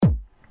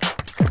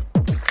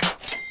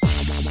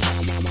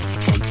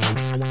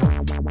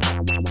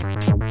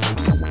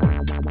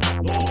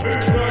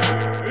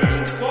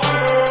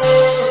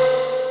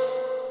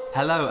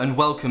Hello and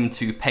welcome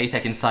to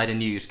Paytech Insider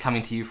News,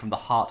 coming to you from the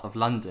heart of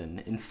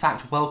London. In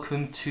fact,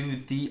 welcome to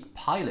the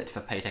pilot for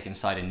Paytech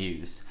Insider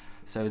News.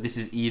 So this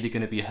is either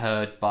going to be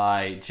heard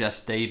by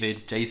just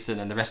David,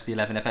 Jason and the rest of the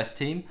 11FS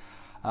team,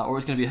 or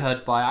it's going to be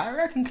heard by, I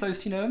reckon, close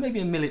to,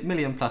 maybe a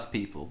million plus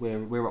people.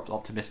 We're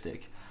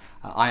optimistic.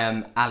 I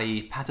am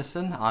Ali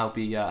Patterson. I'll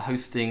be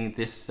hosting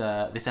this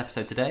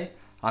episode today.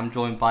 I'm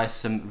joined by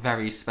some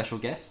very special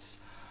guests.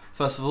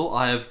 First of all,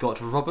 I have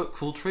got Robert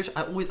Coultridge.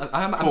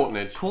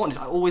 Courtnage.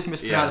 I always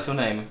mispronounce your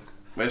name.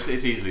 It's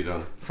easily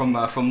done. From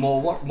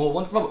More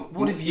One. Robert,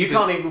 what have you? You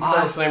can't even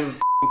pronounce the name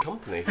of the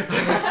company.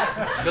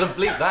 Gotta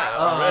bleep that out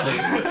already.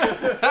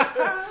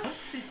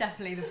 This is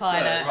definitely the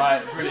pilot.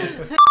 Right,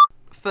 brilliant.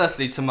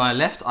 Firstly, to my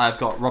left, I've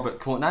got Robert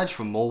Courtnage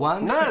from More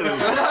One. No.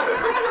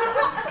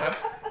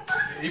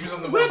 He was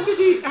on the When did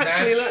he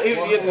actually?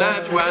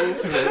 Naj Wan.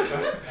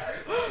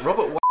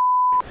 Robert.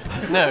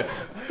 No.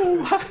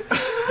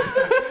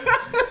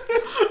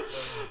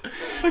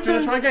 Do you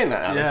want to try again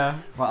that, Alan? Yeah.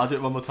 Right, I'll do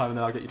it one more time and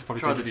then I'll get you to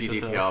probably Try the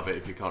introduce GDPR yourself. bit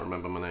if you can't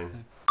remember my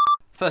name.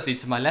 Firstly,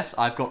 to my left,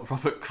 I've got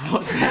Robert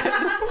Courtnage.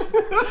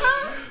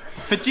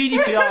 For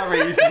GDPR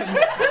reasons.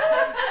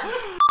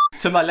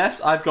 To my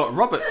left, I've got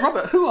Robert.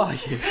 Robert, who are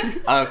you?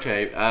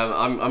 Okay,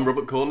 I'm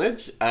Robert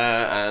Courtnage,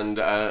 and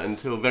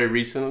until very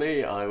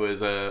recently, I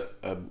was a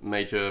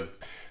major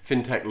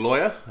fintech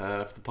lawyer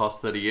for the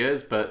past 30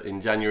 years, but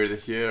in January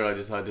this year I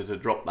decided to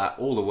drop that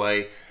all the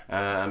way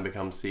and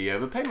become CEO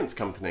of a payments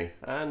company,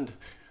 and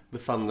the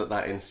fun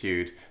that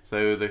ensued.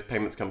 So the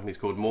payments company is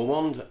called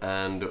Morewand,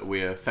 and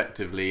we're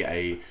effectively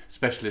a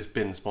specialist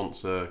BIN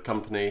sponsor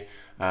company,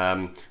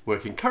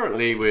 working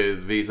currently with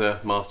Visa,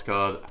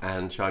 MasterCard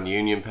and China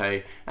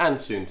UnionPay, and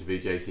soon to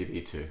be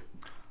JCB too.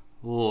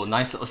 Oh,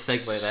 nice little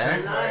segue there.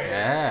 Segue.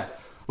 Yeah.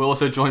 We're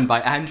also joined by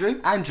Andrew.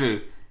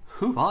 Andrew,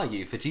 who are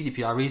you? For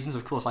GDPR reasons,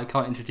 of course, I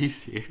can't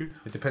introduce you.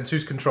 It depends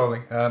who's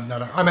controlling.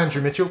 No, I'm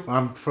Andrew Mitchell.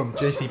 I'm from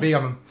JCB.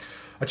 I'm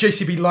a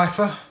JCB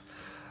lifer.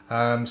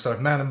 So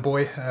man and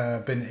boy,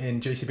 been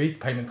in JCB,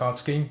 payment card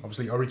scheme,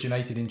 obviously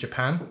originated in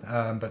Japan,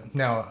 but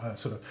now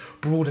sort of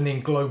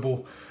broadening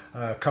global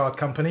card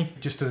company.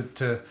 Just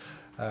to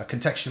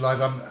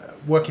contextualise, I'm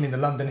working in the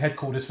London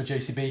headquarters for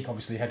JCB.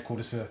 Obviously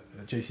headquarters for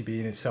JCB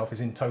in itself is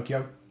in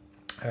Tokyo.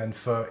 And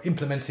for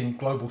implementing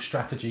global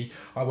strategy,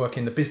 I work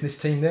in the business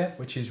team there,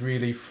 which is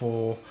really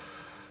for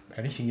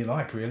anything you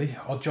like, really.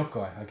 Odd job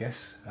guy, I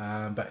guess.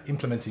 But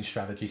implementing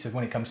strategy. So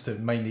when it comes to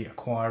mainly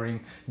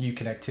acquiring new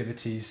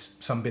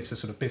connectivities, some bits of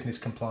sort of business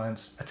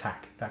compliance,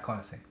 attack, that kind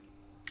of thing.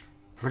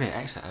 Brilliant,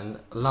 excellent. And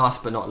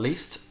last but not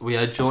least, we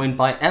are joined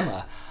by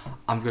Emma.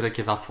 I'm going to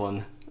give up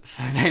on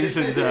names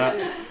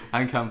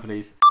and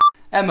companies.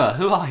 Emma,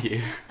 who are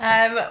you?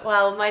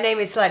 Well, my name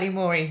is slightly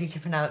more easy to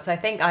pronounce. I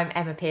think I'm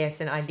Emma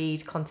Pearson. I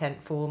lead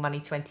content for Money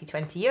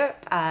 2020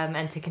 Europe.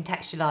 And to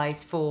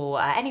contextualise for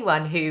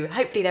anyone who,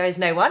 hopefully there is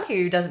no one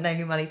who doesn't know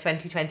who Money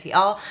 2020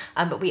 are,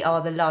 but we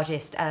are the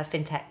largest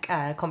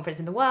fintech conference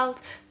in the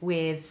world.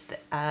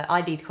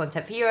 I lead the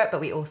content for Europe, but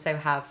we also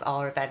have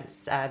our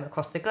events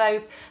across the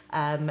globe.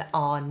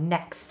 Our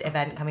next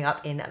event coming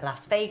up in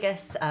Las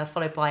Vegas,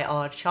 followed by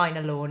our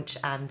China launch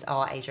and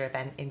our Asia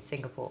event in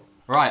Singapore.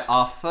 Right,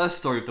 our first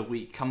story of the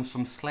week comes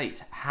from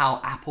Slate, how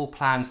Apple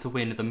plans to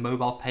win the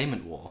mobile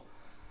payment war,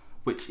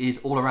 which is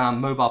all around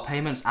mobile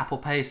payments, Apple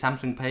Pay,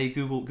 Samsung Pay,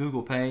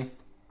 Google Pay,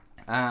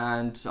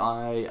 and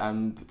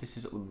this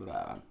is in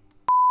the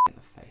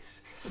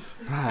face.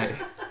 Right.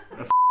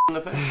 In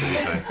the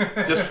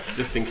face,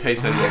 just in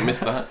case anyone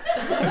missed that.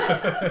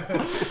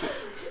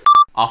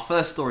 Our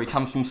first story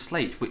comes from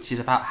Slate, which is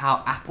about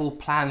how Apple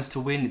plans to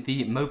win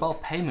the mobile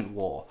payment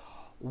war.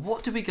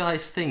 What do we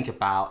guys think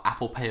about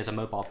Apple Pay as a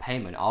mobile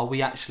payment? Are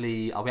we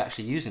actually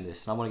using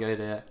this? And I want to go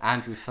to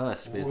Andrew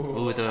first with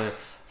the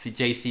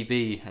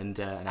JCB and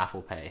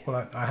Apple Pay.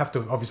 Well, I have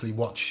to obviously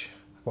watch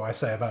what I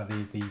say about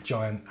the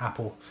giant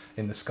apple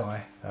in the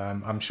sky.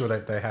 I'm sure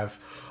that they have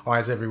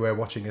eyes everywhere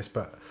watching this,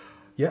 but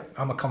yeah,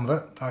 I'm a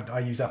convert. I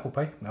use Apple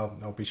Pay.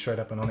 I'll be straight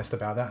up and honest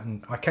about that.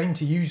 And I came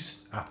to use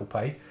Apple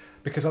Pay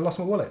because I lost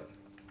my wallet.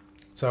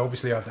 So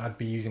obviously I'd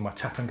be using my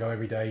tap and go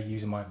every day,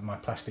 using my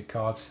plastic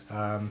cards.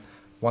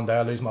 One day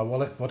I lose my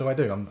wallet. What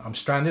do? I'm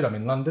stranded. I'm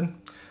in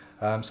London.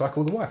 So I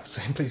call the wife.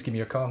 So please give me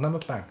your card number.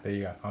 Bang. There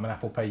you go. I'm an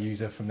Apple Pay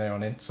user from there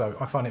on in. So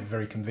I find it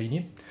very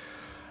convenient.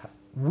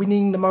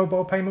 Winning the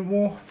mobile payment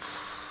war,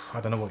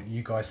 I don't know what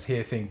you guys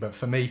here think, but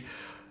for me,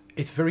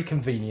 it's very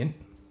convenient.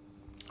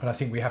 And I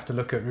think we have to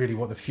look at really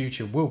what the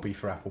future will be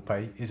for Apple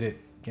Pay. Is it,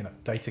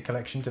 data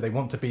collection? Do they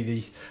want to be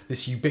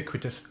this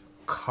ubiquitous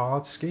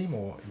card scheme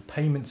or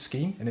payment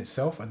scheme in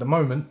itself? At the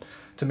moment,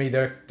 to me,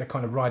 they're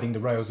kind of riding the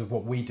rails of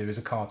what we do as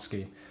a card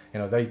scheme.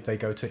 They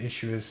go to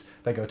issuers,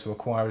 they go to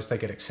acquirers, they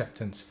get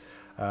acceptance.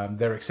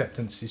 Their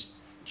acceptance is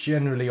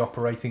generally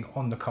operating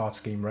on the card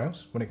scheme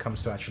rails when it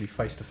comes to actually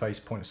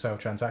face-to-face point-of-sale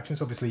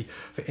transactions. Obviously,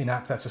 for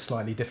in-app, that's a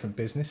slightly different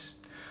business.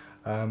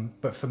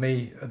 But for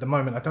me, at the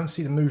moment, I don't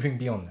see them moving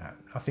beyond that.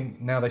 I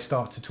think now they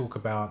start to talk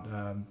about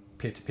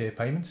peer-to-peer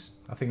payments.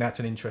 I think that's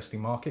an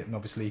interesting market. And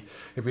obviously,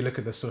 if we look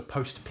at the sort of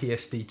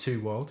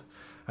post-PSD2 world,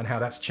 and how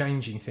that's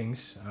changing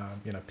things,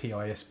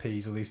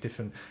 PISPs, all these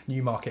different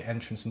new market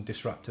entrants and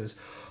disruptors.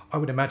 I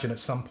would imagine at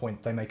some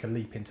point they make a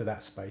leap into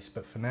that space,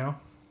 but for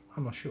now,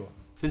 I'm not sure.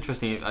 It's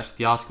interesting, actually,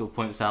 the article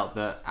points out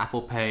that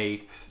Apple Pay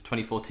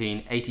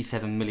 2014,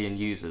 87 million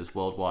users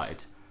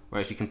worldwide,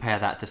 whereas you compare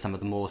that to some of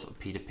the more sort of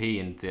P2P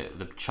and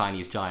the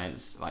Chinese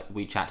giants like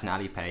WeChat and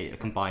Alipay, a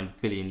combined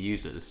billion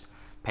users.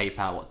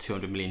 PayPal,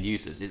 200 million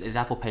users. Is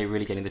Apple Pay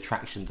really getting the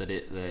traction that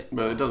it...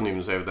 Well, it doesn't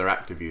even say with their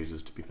active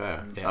users, to be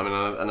fair. Yeah. I mean,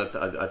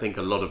 I think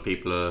a lot of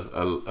people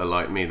are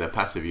like me. They're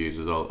passive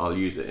users. I'll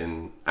use it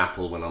in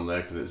Apple when I'm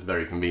there because it's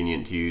very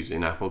convenient to use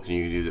in Apple because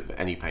you can use it for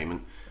any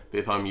payment. But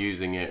if I'm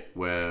using it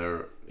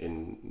where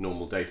in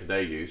normal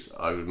day-to-day use,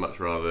 I would much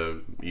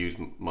rather use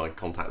my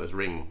contactless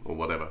ring or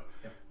whatever.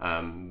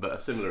 Yeah. But a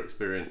similar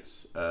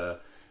experience to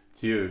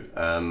you.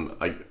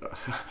 The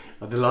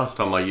last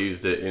time I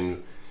used it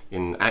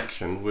in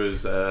action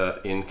was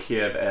in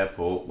Kiev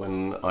airport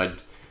when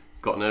I'd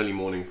got an early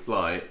morning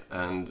flight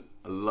and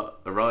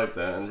arrived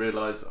there and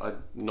realised I'd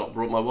not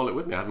brought my wallet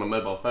with me. I had my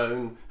mobile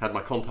phone, had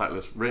my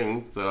contactless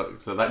ring, so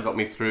that got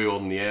me through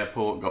on the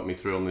airport, got me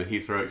through on the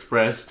Heathrow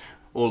Express,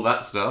 all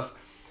that stuff.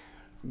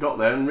 Got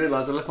there and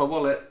realised I left my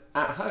wallet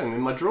at home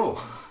in my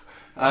drawer.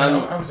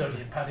 I was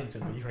only in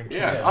Paddington, but you were in Kiev.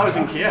 Yeah, I was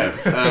in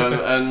Kiev,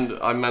 and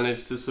I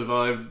managed to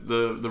survive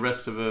the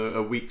rest of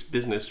a week's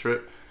business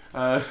trip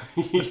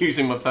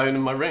using my phone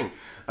and my ring.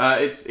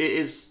 It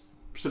is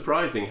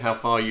surprising how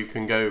far you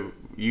can go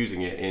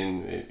using it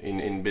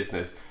in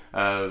business,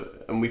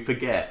 and we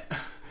forget.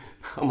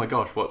 Oh my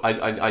gosh! What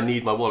I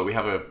need my wallet. We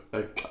have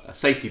a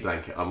safety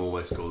blanket. I'm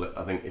almost call it.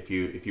 I think if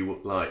you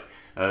like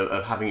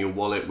of having your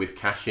wallet with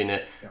cash in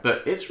it. Yeah.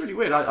 But it's really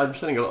weird. I'm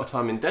spending a lot of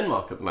time in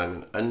Denmark at the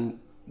moment, and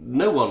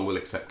no one will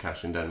accept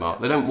cash in Denmark.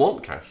 They don't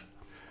want cash.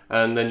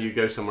 And then you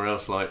go somewhere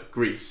else like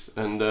Greece,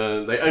 and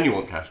they only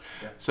want cash.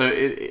 Yeah. So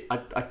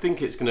I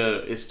think it's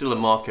still a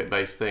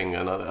market-based thing,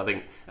 and I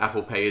think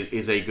Apple Pay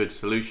is a good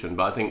solution.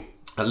 But I think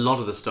a lot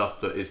of the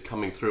stuff that is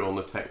coming through on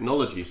the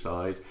technology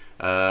side,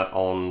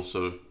 on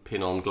sort of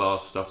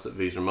pin-on-glass stuff that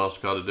Visa and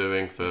MasterCard are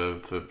doing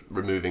for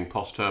removing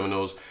POS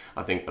terminals,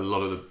 I think a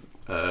lot of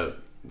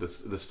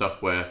the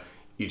stuff where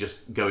you just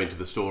go into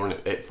the store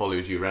and it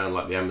follows you around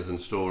like the Amazon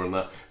store and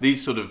that.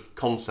 These sort of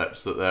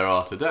concepts that there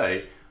are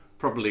today,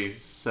 probably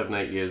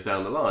 7-8 years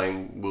down the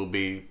line will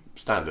be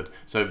standard.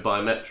 So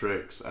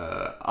biometrics,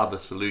 other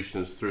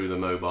solutions through the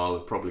mobile are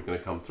probably going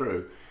to come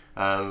through,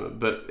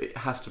 but it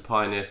has to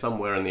pioneer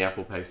somewhere, and the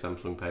Apple Pay,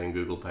 Samsung Pay and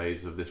Google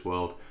Pays of this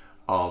world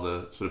are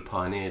the sort of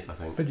pioneers, I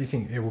think. But do you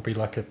think it will be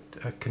like a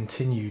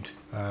continued,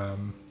 I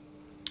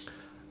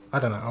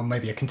don't know, or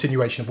maybe a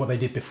continuation of what they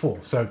did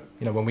before? So,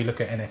 when we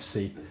look at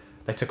NFC,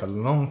 they took a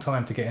long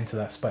time to get into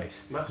that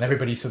space. Massive. And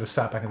everybody sort of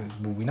sat back and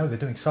said, well, we know they're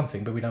doing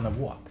something, but we don't know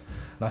what.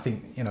 And I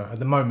think, at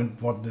the moment,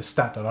 what the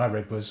stat that I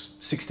read was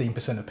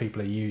 16% of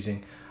people are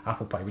using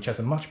Apple Pay, which has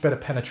a much better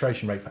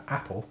penetration rate for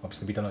Apple.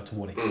 Obviously, we don't know to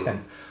what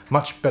extent.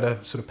 Much better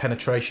sort of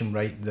penetration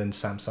rate than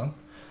Samsung,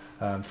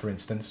 for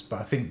instance. But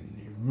I think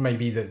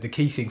maybe the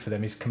key thing for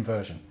them is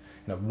conversion.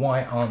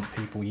 Why aren't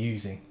people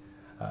using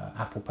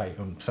Apple Pay?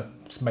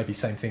 Maybe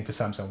same thing for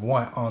Samsung.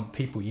 Why aren't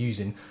people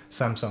using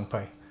Samsung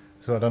Pay?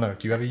 So I don't know.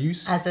 Do you ever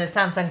use? As a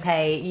Samsung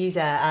Pay user,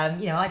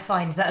 I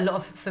find that a lot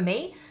of, for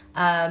me,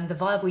 the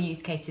viable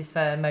use cases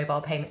for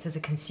mobile payments as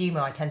a consumer,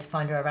 I tend to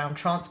find are around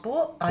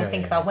transport. I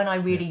think about when I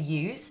really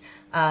use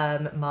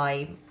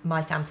my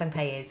Samsung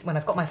Pay is when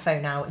I've got my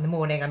phone out in the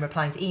morning, I'm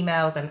replying to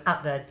emails, I'm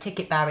at the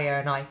ticket barrier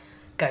and I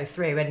go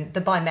through, and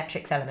the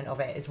biometrics element of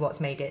it is what's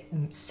made it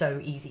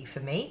so easy for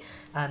me,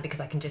 because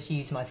I can just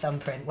use my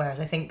thumbprint, whereas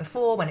I think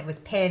before when it was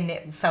PIN,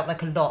 it felt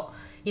like a lot,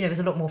 there was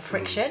a lot more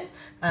friction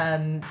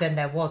than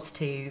there was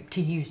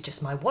to use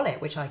just my wallet,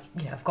 which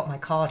I've got my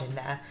card in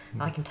there,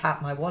 I can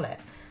tap my wallet.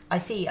 I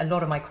see a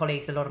lot of my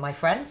colleagues, a lot of my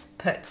friends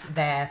put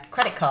their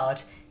credit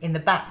card in the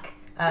back,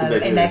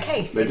 in their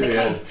case,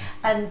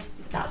 and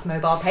that's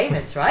mobile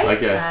payments, right? I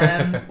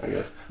guess. I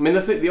guess. I mean,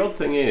 the odd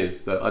thing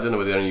is that I don't know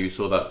whether you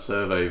saw that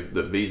survey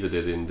that Visa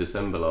did in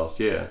December last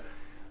year,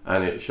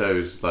 and it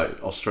shows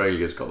like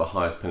Australia's got the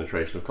highest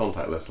penetration of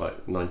contactless,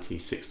 like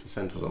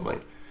 96% or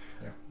something.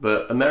 Yeah.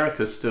 But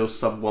America's still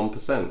sub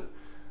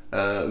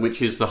 1%,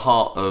 which is the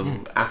heart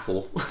of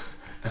Apple,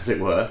 as it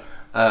were.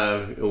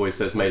 It always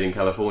says made in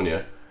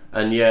California.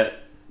 And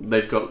yet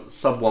they've got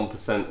sub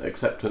 1%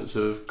 acceptance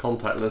of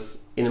contactless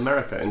in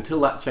America.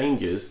 Until that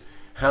changes,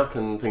 how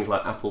can things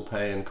like Apple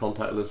Pay and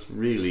contactless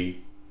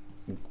really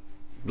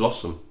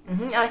blossom?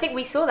 Mm-hmm. And I think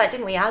we saw that,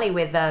 didn't we, Ali,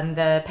 with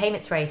the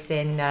payments race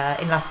in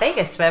Las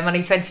Vegas for Money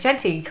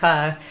 2020.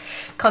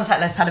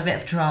 Contactless had a bit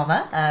of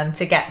drama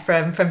to get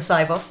from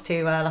Sibos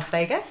to Las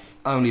Vegas.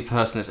 Only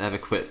person that's ever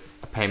quit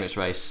a payments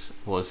race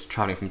was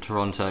travelling from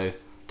Toronto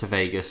to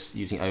Vegas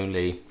using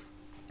only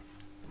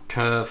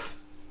Curve,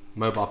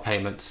 mobile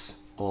payments,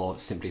 or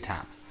Simply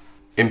Tap.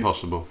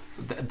 Impossible.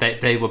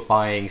 They were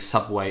buying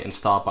Subway and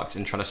Starbucks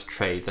and trying to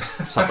trade the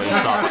Subway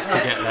and Starbucks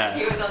to get there.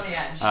 He was on the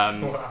edge.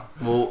 Wow.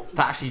 Well,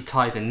 that actually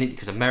ties in neatly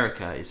because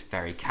America is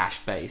very cash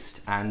based,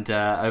 and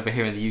over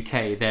here in the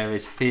UK there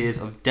is fears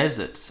of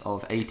deserts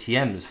of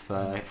ATMs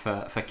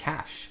for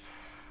cash.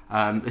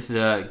 This is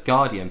a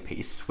Guardian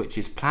piece, which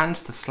is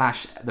plans to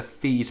slash the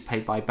fees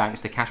paid by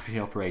banks to cash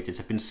machine operators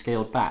have been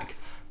scaled back,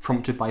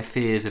 prompted by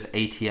fears of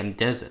ATM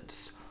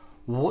deserts.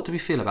 What do we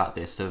feel about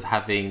this, of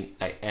having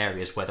like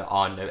areas where there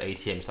are no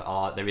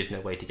ATMs, there is no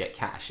way to get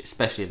cash,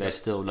 especially if there's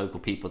still local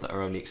people that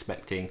are only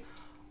expecting,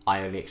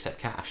 I only accept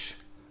cash?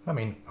 I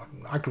mean,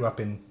 I grew up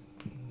in,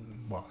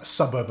 a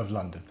suburb of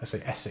London, let's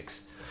say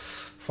Essex.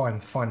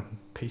 Fine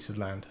piece of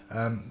land.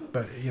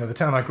 But, the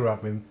town I grew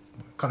up in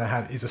kind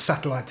of is a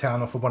satellite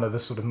town off of one of the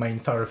sort of main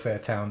thoroughfare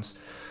towns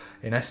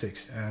in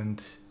Essex.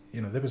 And,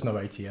 there was no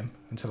ATM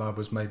until I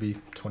was maybe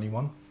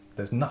 21.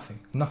 There's nothing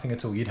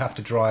at all. You'd have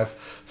to drive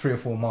 3 or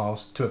 4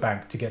 miles to a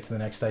bank to get to the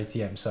next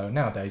ATM. So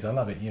nowadays, I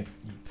love it. You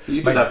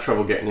did have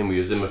trouble getting in with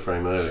your Zimmer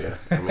frame earlier.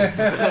 I mean,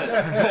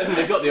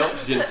 they've got the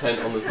oxygen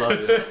tent on the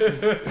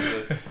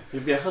side.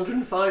 You'll be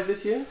 105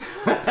 this year?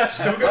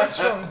 Still going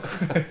strong.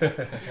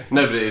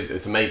 No, but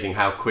it's amazing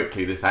how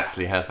quickly this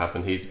actually has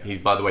happened. He's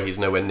by the way, he's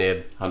nowhere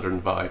near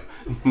 105.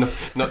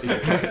 not even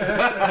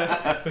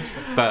close.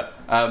 But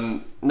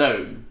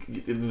no,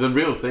 the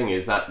real thing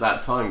is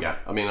that time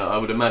gap. I mean, I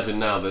would imagine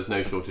now there's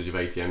no shortage of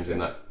ATMs in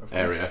that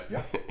area.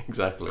 Yeah.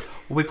 Exactly.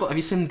 Well, have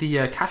you seen the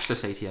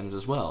cashless ATMs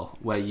as well,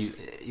 where you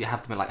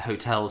have them in like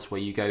hotels where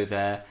you go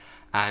there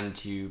and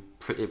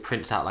it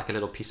prints out like a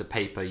little piece of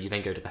paper. You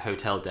then go to the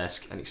hotel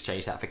desk and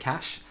exchange that for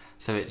cash.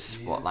 So it's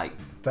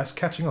that's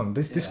catching on.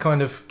 This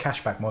kind of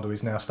cashback model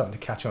is now starting to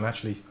catch on.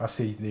 Actually, I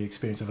see the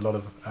experience of a lot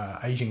of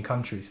Asian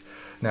countries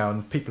now,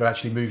 and people are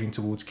actually moving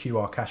towards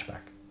QR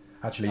cashback.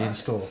 Actually in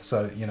store.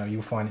 So,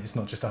 you'll find it's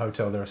not just a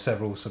hotel, there are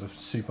several sort of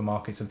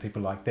supermarkets and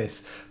people like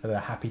this that are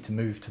happy to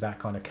move to that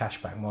kind of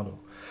cashback model.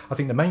 I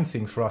think the main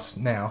thing for us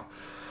now,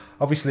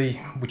 obviously,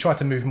 we try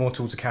to move more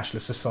towards a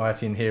cashless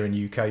society, and here in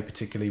the UK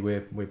particularly,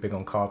 we're big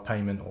on card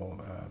payment or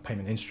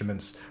payment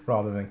instruments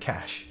rather than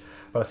cash.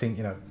 But I think,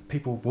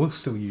 people will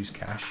still use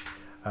cash,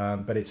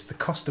 but it's the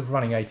cost of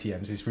running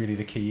ATMs is really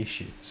the key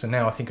issue. So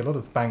now I think a lot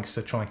of banks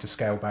are trying to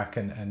scale back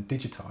and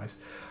digitise.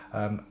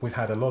 We've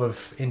had a lot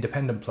of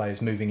independent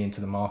players moving into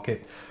the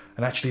market,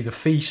 and actually the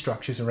fee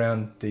structures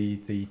around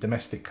the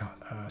domestic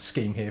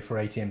scheme here for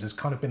ATMs has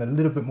kind of been a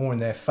little bit more in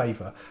their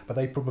favour, but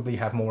they probably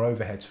have more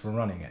overheads for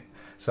running it.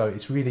 So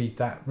it's really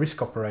that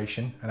risk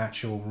operation and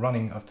actual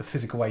running of the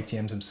physical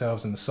ATMs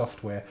themselves and the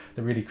software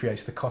that really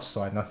creates the cost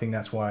side. And I think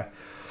that's why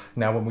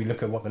now when we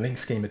look at what the Link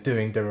scheme are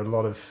doing, there are a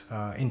lot of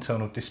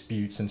internal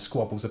disputes and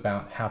squabbles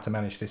about how to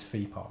manage this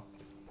fee part.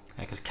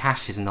 Yeah, because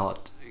cash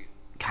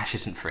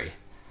isn't free.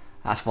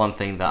 That's one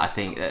thing that I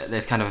think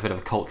there's kind of a bit of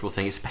a cultural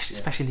thing,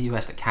 especially in the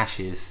US, that cash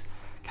is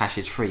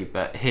free.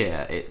 But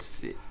here,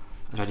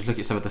 I tried to look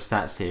at some of the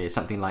stats here. It's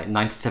something like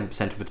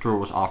 97% of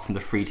withdrawals are from the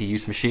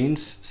free-to-use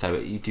machines. So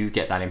you do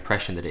get that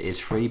impression that it is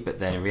free, but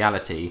then in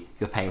reality,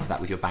 you're paying for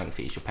that with your bank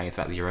fees. You're paying for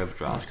that with your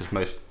overdrafts, because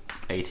most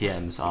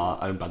ATMs are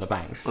owned by the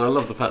banks. Well, I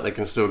love the fact they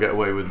can still get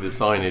away with the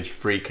signage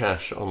 "free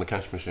cash" on the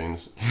cash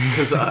machines.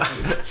 Because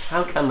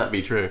how can that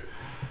be true?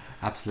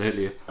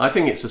 Absolutely. I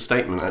think it's a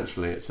statement.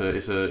 Actually,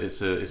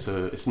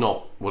 it's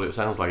not what it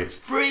sounds like. It's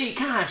free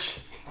cash.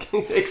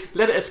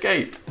 Let it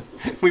escape.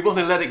 We want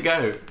to let it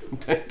go.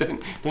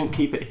 Don't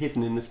keep it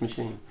hidden in this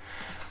machine.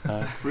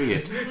 Free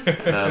it.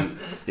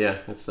 Yeah,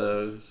 it's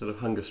a sort of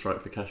hunger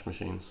strike for cash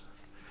machines.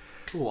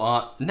 Cool.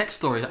 Our next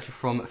story is actually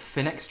from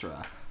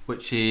Finextra,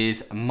 which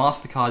is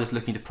MasterCard is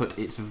looking to put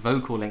its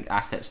VocalLink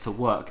assets to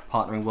work,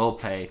 partnering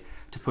WorldPay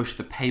to push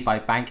the Pay by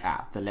Bank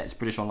app that lets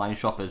British online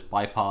shoppers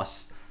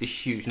bypass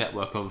this huge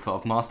network of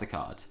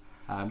MasterCard.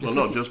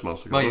 Not just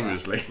MasterCard,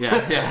 obviously.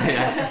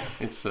 Yeah.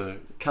 It's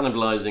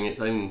cannibalising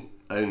its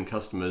own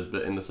customers,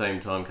 but in the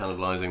same time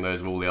cannibalising those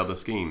of all the other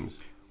schemes.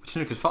 Which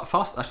is because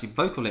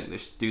VocalLink, they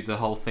do the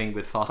whole thing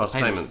with faster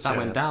payments. That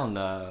went down.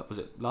 Was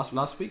it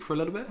last week for a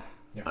little bit?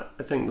 Yeah.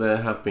 I think there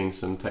have been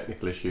some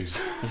technical issues.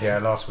 Yeah,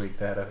 last week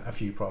they had a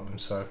few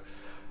problems. So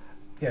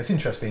yeah, it's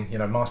interesting.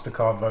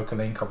 MasterCard,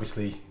 VocalLink,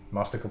 obviously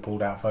MasterCard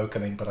pulled out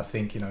VocalLink, but I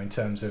think, in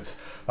terms of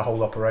the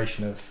whole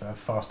operation of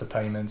faster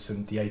payments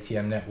and the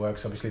ATM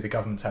networks, obviously the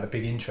government's had a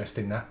big interest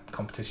in that.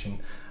 Competition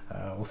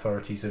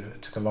authorities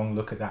took a long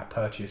look at that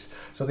purchase.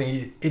 So I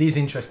think it is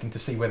interesting to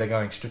see where they're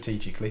going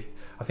strategically.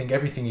 I think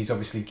everything is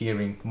obviously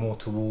gearing more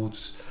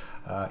towards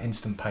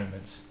instant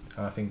payments.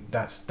 And I think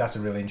that's a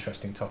really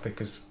interesting topic,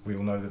 because we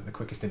all know that the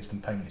quickest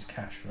instant payment is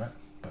cash, right?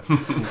 But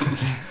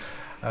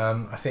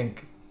I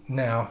think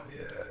now,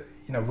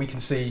 we can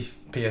see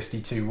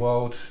PSD2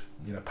 World,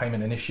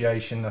 payment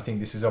initiation. I think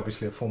this is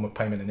obviously a form of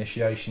payment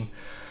initiation.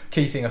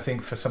 Key thing I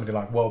think for somebody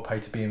like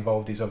WorldPay to be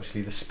involved is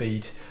obviously the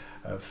speed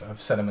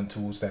of settlement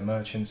towards their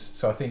merchants.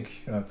 So I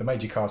think the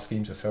major card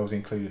schemes themselves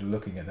included are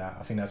looking at that.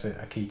 I think that's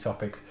a key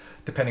topic.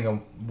 Depending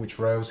on which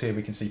rails here,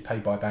 we can see Pay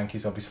by Bank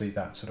is obviously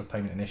that sort of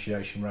payment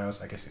initiation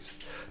rails. I guess it's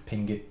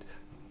Pingit,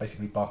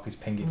 basically Barclays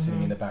Pingit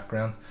sitting in the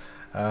background.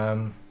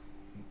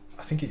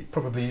 I think it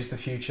probably is the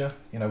future.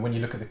 You know, when you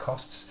look at the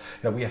costs,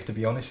 you know, we have to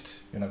be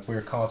honest. You know, we're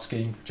a card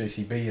scheme,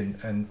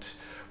 JCB, and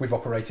we've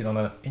operated on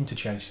an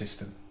interchange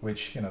system,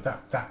 which, you know,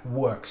 that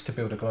works to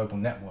build a global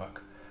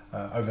network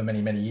over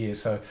many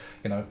years. So,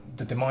 you know,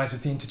 the demise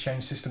of the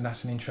interchange system,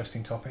 that's an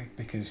interesting topic,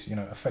 because, you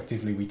know,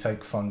 effectively we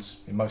take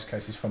funds in most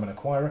cases from an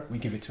acquirer, we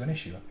give it to an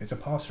issuer. It's a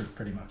pass-through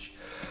pretty much.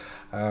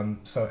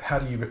 So how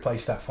do you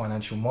replace that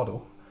financial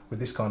model with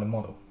this kind of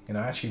model? You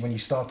know, actually, when you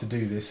start to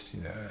do this,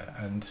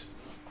 and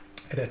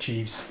it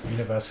achieves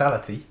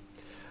universality,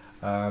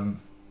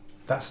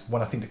 that's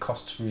when I think the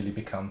costs really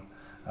become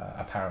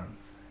apparent.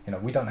 You know,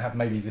 we don't have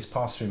maybe this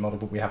pass-through model,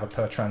 but we have a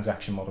per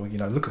transaction model. You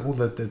know, look at all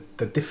the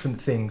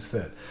different things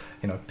that,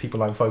 you know, people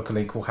like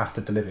Vocalink will have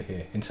to deliver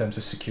here in terms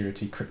of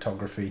security,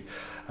 cryptography,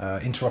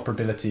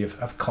 interoperability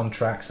of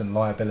contracts and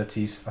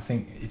liabilities. I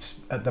think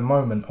it's at the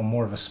moment on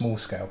more of a small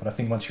scale, but I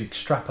think once you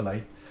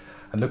extrapolate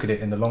and look at it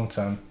in the long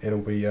term, it'll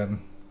be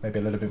maybe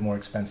a little bit more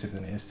expensive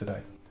than it is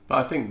today.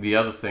 But I think the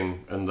other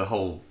thing, and the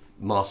whole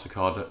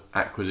MasterCard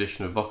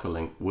acquisition of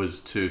Vocalink, was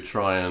to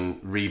try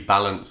and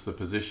rebalance the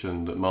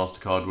position that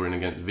MasterCard were in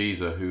against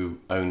Visa, who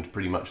owned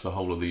pretty much the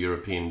whole of the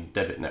European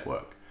debit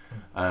network.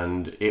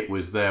 And it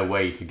was their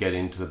way to get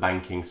into the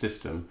banking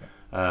system.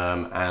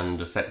 And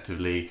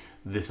effectively,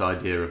 this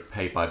idea of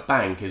pay by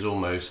bank is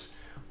almost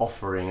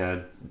offering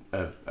a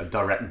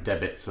direct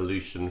debit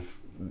solution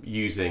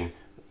using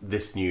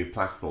this new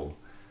platform.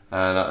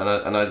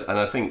 And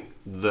I think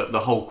the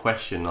whole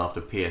question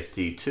after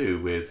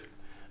PSD2 with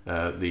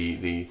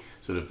the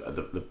sort of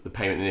the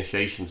payment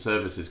initiation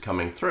services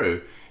coming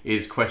through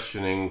is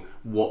questioning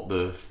what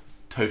the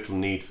total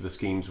need for the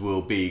schemes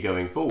will be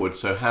going forward.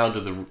 So how do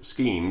the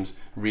schemes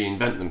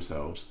reinvent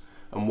themselves,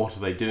 and what are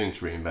they doing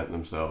to reinvent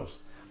themselves?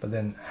 But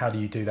then how do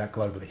you do that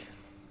globally?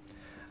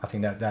 I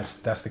think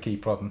that's the key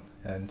problem.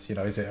 And, you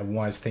know, is it a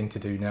wise thing to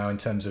do now in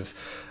terms of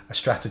a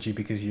strategy,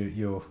 because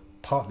you're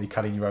partly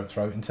cutting your own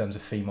throat in terms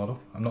of fee model?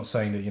 I'm not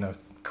saying that, you know,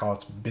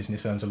 cards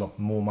business earns a lot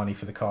more money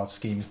for the card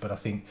schemes, but I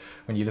think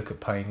when you look at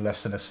paying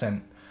less than a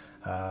cent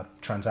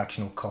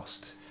transactional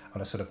cost on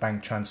a sort of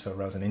bank transfer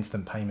rails and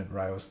instant payment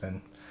rails,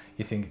 then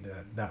you think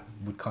that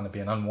would kind of be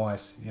an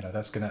unwise, you know,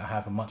 that's going to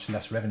have a much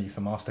less revenue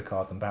for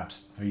MasterCard than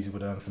perhaps Visa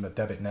would earn from the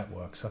debit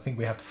network. So I think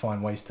we have to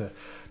find ways to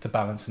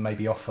balance and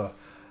maybe offer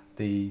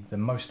the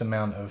most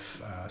amount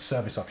of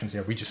service options.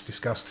 Yeah, we just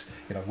discussed,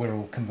 you know, we're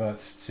all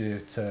converts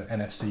to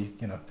NFC,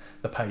 you know,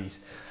 the pays,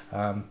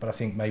 but I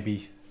think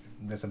maybe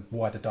there's a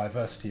wider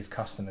diversity of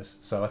customers.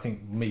 So I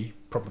think me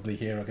probably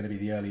here are going to be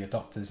the early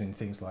adopters in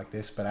things like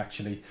this, but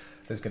actually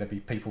there's going to be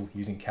people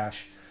using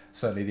cash,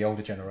 certainly the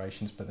older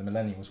generations, but the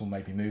millennials will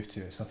maybe move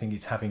to it. So I think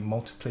it's having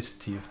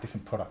multiplicity of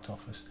different product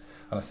offers.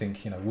 And I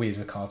think, you know, we as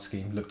a card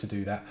scheme look to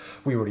do that.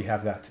 We already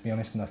have that, to be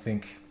honest, and I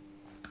think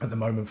at the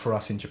moment for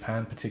us in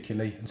Japan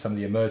particularly, and some of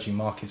the emerging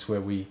markets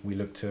where we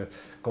look to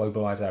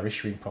globalize our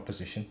issuing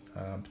proposition,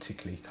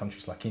 particularly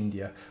countries like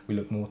India, we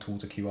look more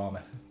towards a QR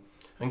method.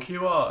 And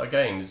QR,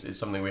 again, is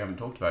something we haven't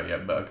talked about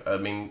yet, but I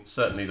mean,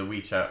 certainly the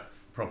WeChat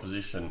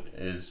proposition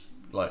is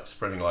like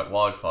spreading like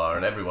wildfire,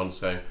 and everyone's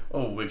saying,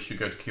 oh, we should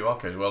go to QR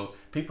code. Well,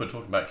 people were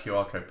talking about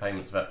QR code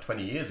payments about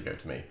 20 years ago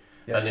to me,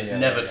 and it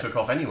never took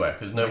off anywhere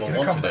because no one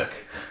wanted it.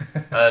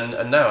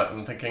 and now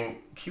I'm thinking,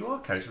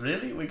 QR codes,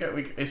 really?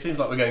 It seems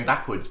like we're going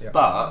backwards,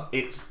 but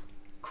it's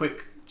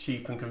quick,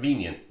 cheap and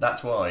convenient.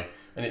 That's why.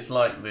 And it's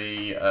like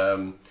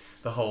the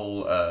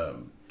whole...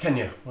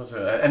 Kenya, what's it?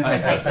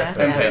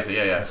 M-Pesa,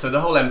 yeah. So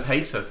the whole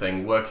M-Pesa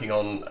thing, working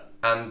on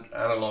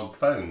analog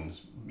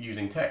phones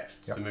using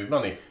text to move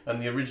money, and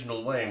the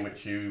original way in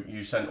which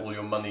you sent all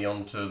your money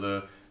onto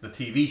the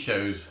TV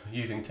shows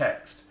using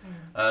text.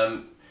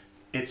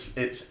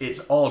 It's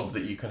odd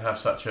that you can have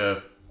such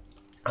a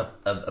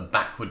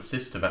backward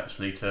system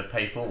actually to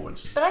pay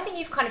forwards. But I think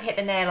you've kind of hit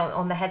the nail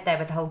on the head there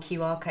with the whole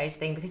QR codes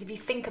thing, because if you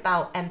think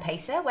about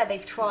M-Pesa, where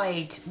they've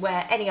tried,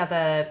 where any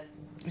other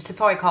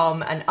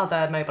Safaricom and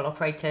other mobile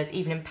operators,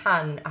 even in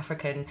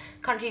pan-African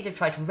countries, have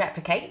tried to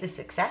replicate the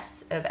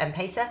success of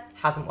M-Pesa,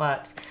 hasn't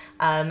worked.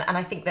 And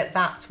I think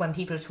that's when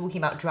people are talking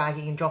about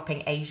dragging and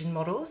dropping Asian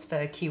models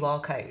for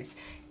QR codes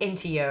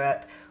into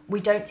Europe.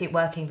 We don't see it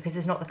working because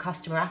there's not the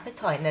customer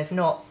appetite and there's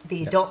not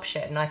the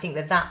adoption. And I think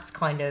that's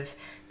kind of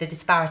the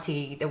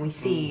disparity that we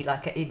see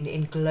like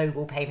in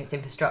global payments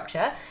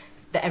infrastructure,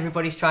 that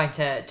everybody's trying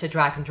to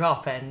drag and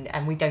drop,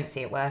 and we don't see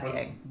it working.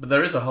 Well, but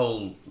there is a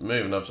whole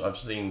move, and I've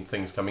seen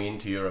things coming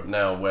into Europe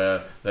now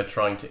where they're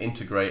trying to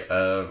integrate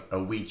a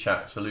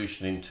WeChat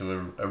solution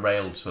into a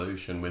railed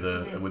solution with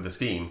a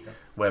scheme,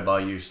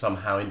 whereby you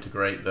somehow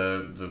integrate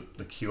the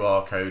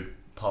QR code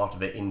part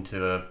of it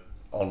into an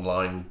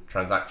online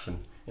transaction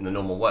in the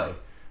normal way,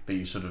 but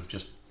you sort of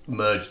just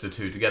merge the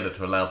two together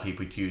to allow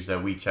people to use their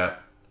WeChat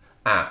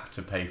app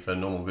to pay for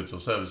normal goods or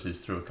services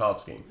through a card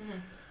scheme.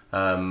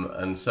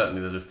 And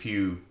certainly there's a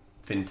few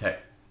fintech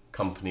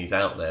companies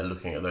out there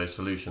looking at those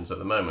solutions at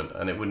the moment,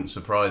 and it wouldn't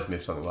surprise me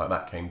if something like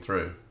that came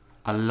through.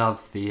 I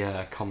love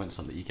the comments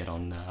that you get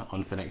on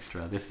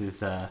Finextra. This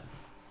is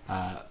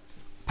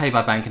Pay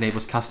by Bank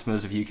enables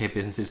customers of UK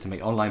businesses to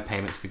make online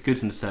payments for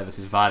goods and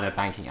services via their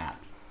banking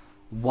app.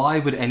 Why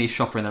would any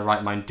shopper in their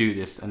right mind do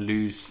this and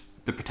lose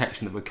the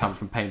protection that would come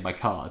from paying by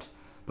card?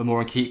 But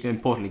more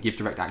importantly, give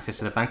direct access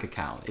to their bank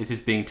account. This is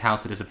being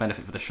touted as a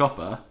benefit for the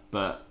shopper,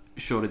 but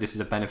surely this is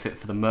a benefit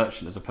for the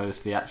merchant as opposed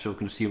to the actual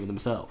consumer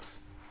themselves.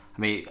 I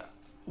mean,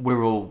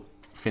 we're all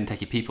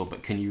fintechy people,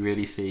 but can you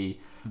really see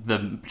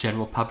the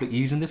general public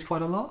using this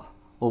quite a lot?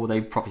 Or will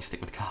they probably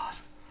stick with card?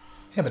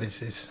 Yeah, but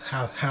it's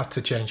how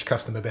to change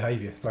customer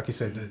behaviour. Like you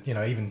said,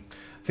 even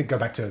go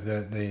back to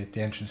the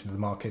entrance into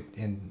the market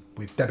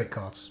with debit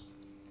cards.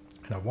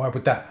 Why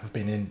would that have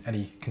been in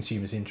any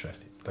consumer's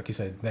interest? Like you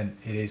said, then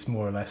it is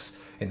more or less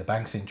in the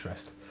bank's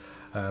interest,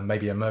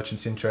 maybe a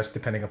merchant's interest,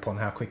 depending upon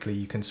how quickly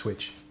you can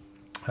switch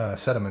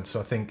settlement. So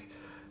I think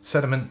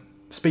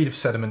speed of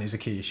settlement is a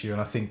key issue,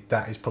 and I think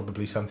that is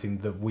probably something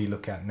that we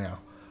look at now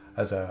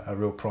as a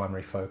real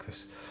primary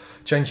focus.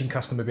 Changing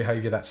customer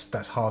behaviour,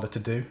 that's harder to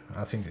do.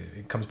 I think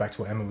it comes back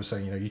to what Emma was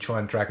saying. You try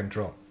and drag and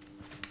drop,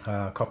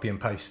 copy and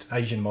paste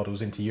Asian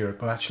models into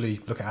Europe. Well, actually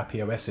look at our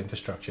POS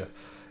infrastructure.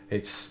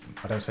 It's,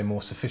 I don't say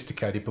more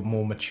sophisticated, but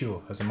more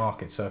mature as a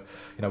market. So,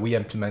 we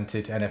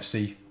implemented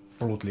NFC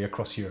broadly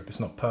across Europe. It's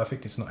not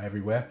perfect, it's not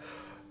everywhere.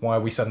 Why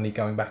are we suddenly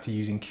going back to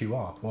using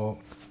QR? Well,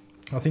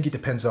 I think it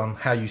depends on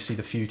how you see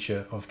the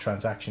future of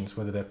transactions,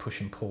 whether they're push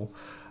and pull.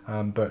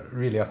 But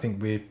really, I think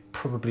we're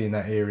probably in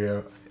that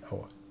era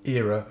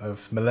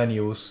of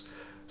millennials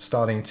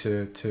starting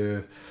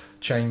to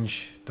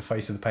change the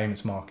face of the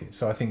payments market.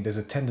 So I think there's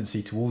a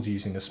tendency towards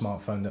using a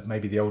smartphone that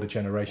maybe the older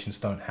generations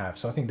don't have.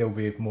 So I think there will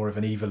be more of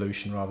an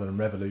evolution rather than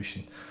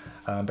revolution.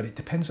 But it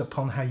depends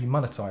upon how you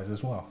monetize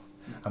as well.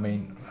 I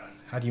mean,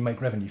 how do you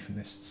make revenue from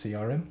this?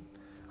 CRM?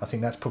 I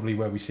think that's probably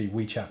where we see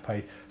WeChat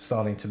Pay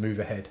starting to move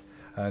ahead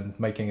and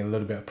making a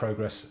little bit of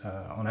progress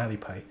on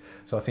Alipay.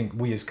 So I think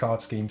we as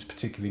card schemes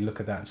particularly look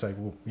at that and say,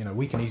 well,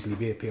 we can easily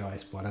be a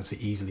PISP. Well, I don't say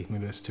easily,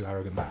 maybe that's too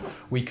arrogant, but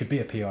we could be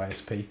a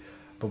PISP.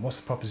 But what's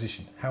the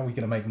proposition? How are we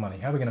going to make money?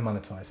 How are we going to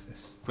monetize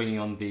this? Bringing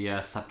on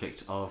the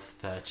subject of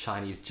the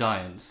Chinese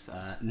giants,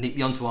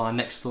 neatly onto our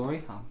next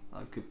story.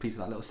 I could please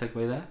that little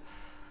segue there.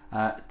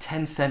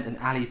 Tencent and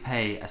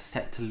Alipay are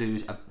set to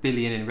lose $1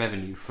 billion in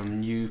revenue from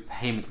new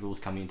payment rules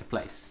coming into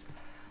place.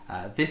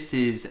 This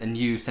is a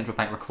new central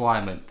bank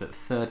requirement that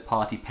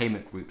third-party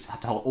payment groups have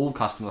to hold all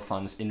customer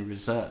funds in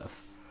reserve.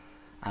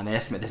 And they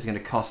estimate this is going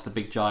to cost the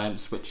big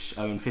giants, which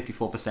own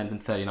 54%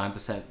 and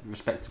 39%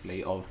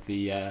 respectively of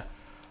the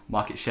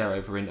market share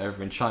over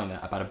in China,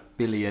 about $1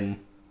 billion.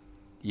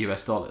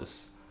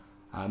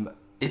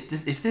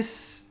 Is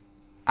this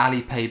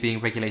Alipay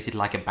being regulated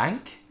like a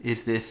bank?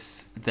 Is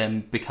this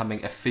them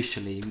becoming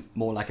officially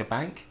more like a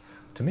bank?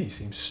 To me, it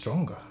seems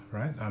stronger,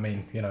 right? I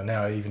mean,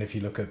 now even if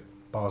you look at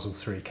Basel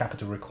III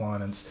capital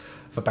requirements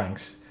for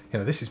banks,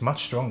 this is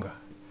much stronger.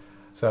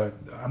 So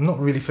I'm not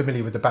really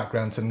familiar with the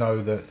background to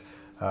know that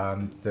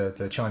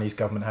the Chinese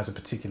government has a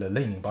particular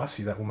leaning, but I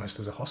see that almost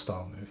as a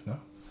hostile move, no?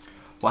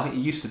 Well, I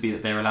think it used to be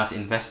that they were allowed to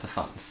invest the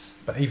funds.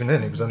 But even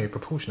then, it was only a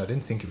proportion. I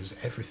didn't think it was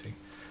everything.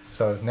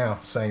 So now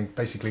saying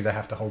basically they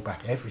have to hold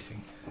back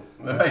everything.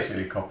 They're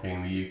basically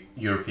copying the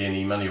European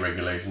e-money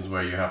regulations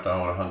where you have to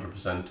hold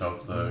 100%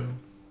 of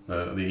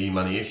the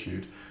e-money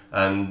issued.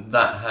 And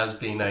that has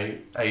been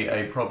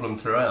a problem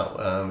throughout.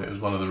 It was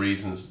one of the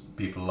reasons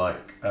people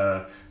like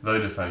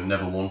Vodafone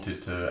never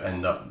wanted to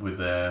end up with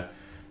their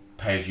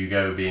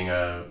pay-as-you-go being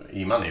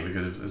e-money,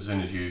 because as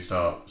soon as you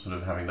start sort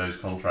of having those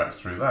contracts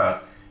through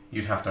that,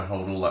 you'd have to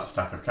hold all that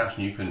stack of cash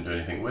and you couldn't do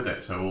anything with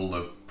it. So all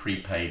the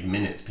prepaid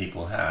minutes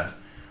people had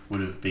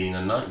would have been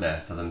a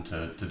nightmare for them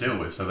to deal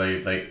with. So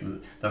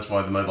that's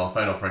why the mobile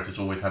phone operators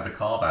always had the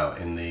carve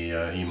out in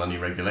the e-money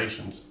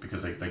regulations,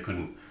 because they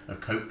couldn't have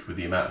coped with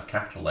the amount of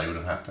capital they would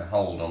have had to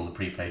hold on the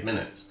prepaid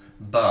minutes.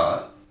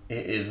 But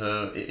it is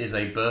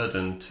a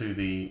burden to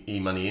the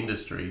e-money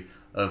industry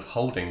of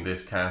holding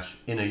this cash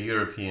in a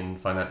European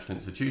financial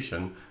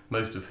institution,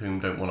 most of whom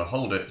don't want to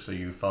hold it. So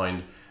you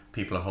find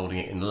people are holding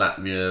it in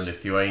Latvia,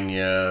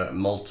 Lithuania,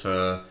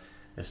 Malta,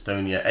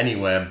 Estonia,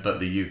 anywhere but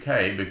the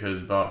UK,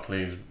 because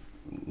Barclays,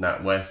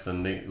 NatWest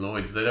and the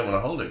Lloyds, they don't want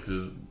to hold it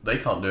because they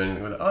can't do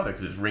anything with it either,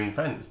 because it's ring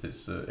fenced.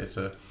 It's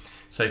a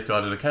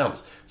safeguarded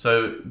account.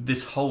 So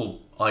this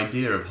whole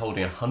idea of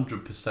holding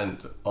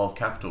 100% of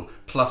capital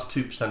plus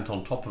 2%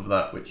 on top of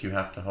that, which you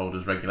have to hold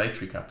as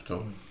regulatory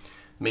capital,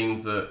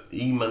 means that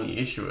e-money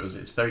issuers,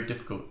 it's very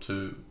difficult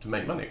to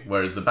make money,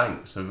 whereas the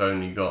banks have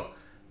only got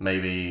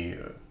maybe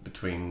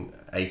between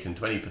 8 and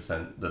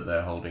 20% that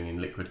they're holding in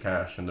liquid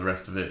cash, and the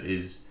rest of it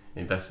is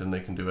invested, and they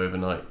can do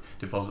overnight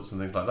deposits and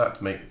things like that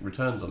to make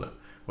returns on it,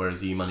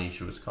 whereas e-money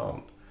issuers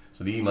can't.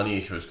 So the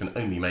e-money issuers can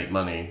only make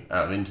money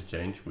out of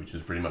interchange, which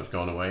has pretty much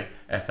gone away,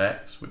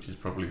 FX, which is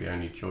probably the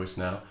only choice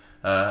now,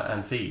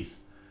 and fees.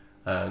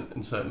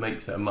 And so it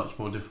makes it a much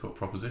more difficult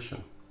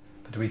proposition.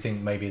 But do we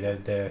think maybe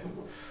they're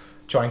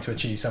trying to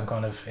achieve some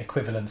kind of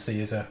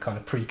equivalency as a kind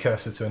of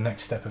precursor to a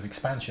next step of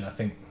expansion. I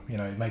think,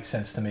 it makes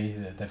sense to me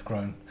that they've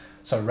grown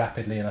so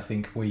rapidly, and I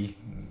think we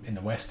in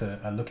the West are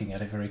looking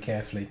at it very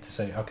carefully to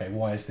say, okay,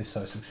 why is this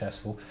so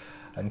successful,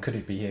 and could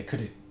it be here?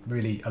 Could it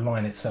really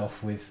align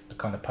itself with the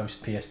kind of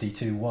post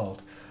PSD2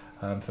 world?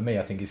 For me,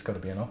 I think it's got to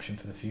be an option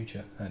for the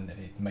future, and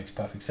it makes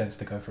perfect sense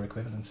to go for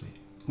equivalency.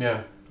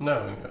 Yeah,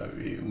 no,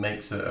 it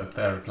makes a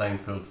fairer playing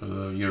field for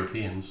the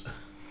Europeans.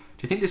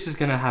 Do you think this is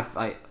going to have,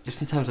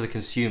 just in terms of the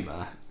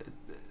consumer,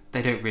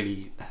 they don't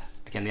really,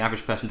 again, the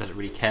average person doesn't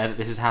really care that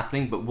this is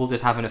happening, but will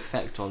this have an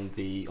effect on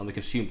the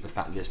consumer, the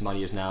fact that this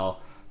money is now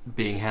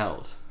being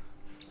held?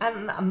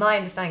 My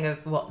understanding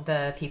of what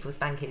the People's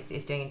Bank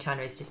is doing in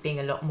China is just being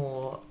a lot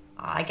more,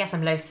 I guess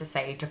I'm loath to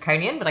say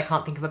draconian, but I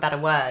can't think of a better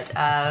word.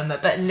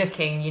 But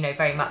looking,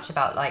 very much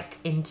about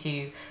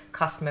into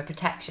customer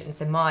protection.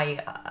 So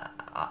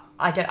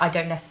I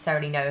don't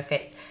necessarily know if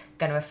it's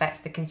going to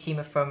affect the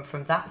consumer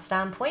from that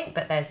standpoint,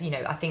 but there's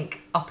I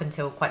think up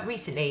until quite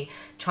recently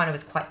China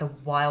was quite the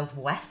wild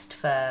west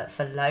for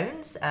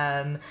loans,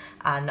 and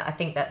I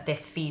think that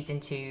this feeds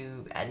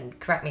into, and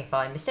correct me if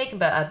I'm mistaken,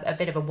 but a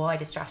bit of a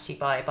wider strategy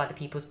by the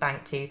People's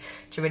Bank to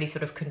really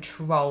sort of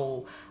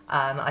control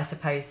I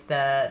suppose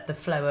the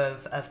flow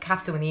of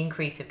capital and the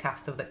increase of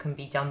capital that can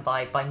be done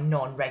by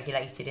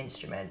non-regulated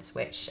instruments,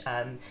 which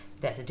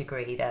there's a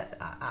degree that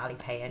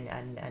Alipay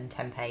and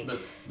Tenpay.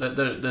 But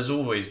there's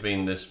always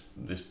been this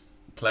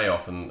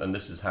playoff, and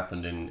this has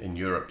happened in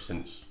Europe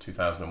since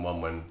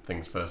 2001 when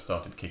things first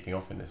started kicking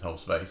off in this whole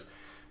space,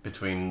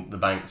 between the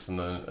banks and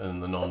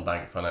the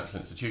non-bank financial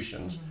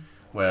institutions,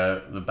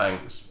 where the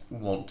banks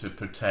want to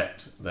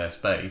protect their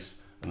space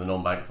and the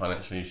non-bank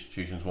financial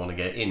institutions want to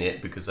get in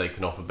it because they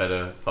can offer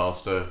better,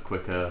 faster,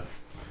 quicker,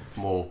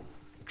 more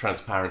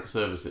transparent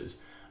services.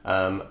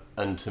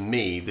 And to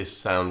me, this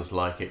sounds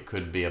like it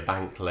could be a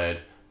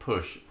bank-led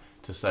push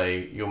to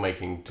say, you're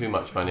making too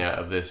much money out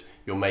of this,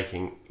 you're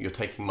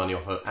taking money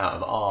out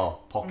of our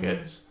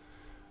pockets.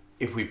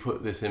 If we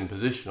put this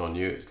imposition on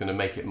you, it's going to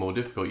make it more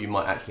difficult. You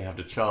might actually have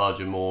to charge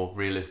a more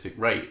realistic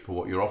rate for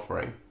what you're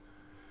offering.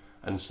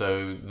 And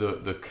so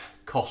the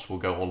cost will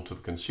go on to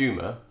the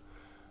consumer,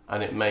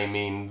 and it may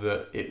mean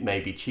that it may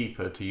be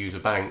cheaper to use a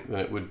bank than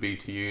it would be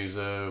to use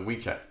a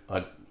WeChat.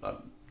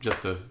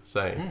 Just a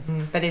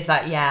saying. But is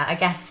that, I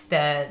guess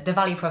the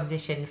value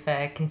proposition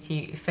for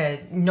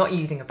not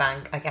using a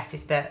bank, I guess,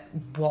 is that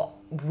what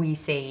we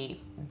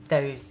see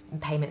those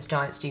payments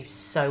giants do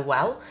so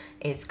well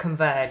is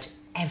converge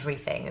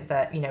everything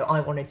that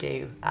I want to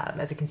do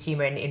as a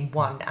consumer in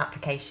one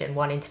application,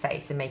 one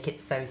interface, and make it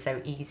so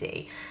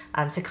easy.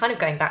 So kind of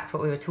going back to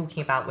what we were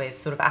talking about with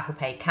sort of Apple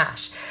Pay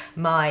Cash,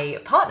 my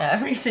partner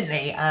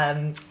recently,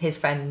 his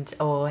friend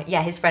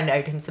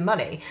owed him some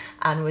money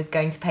and was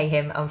going to pay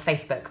him on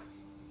Facebook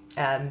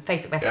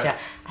Messenger,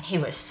 and he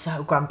was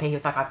so grumpy. He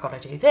was like, I've got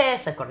to do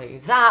this, I've got to do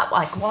that,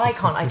 like why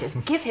can't I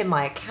just give him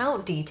my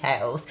account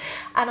details?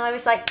 And I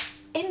was like,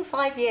 in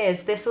 5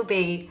 years this will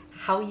be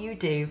how you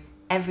do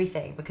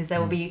everything, because there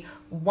will be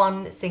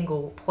one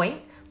single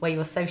point where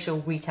your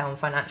social, retail and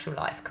financial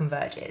life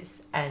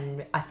converges.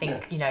 And I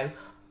think we like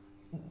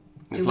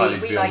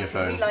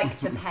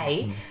to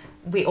pay,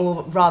 we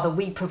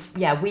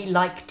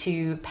like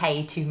to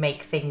pay to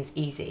make things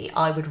easy.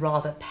 I would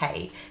rather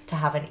pay to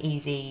have an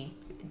easy,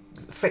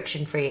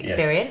 friction-free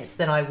experience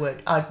than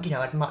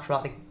I'd much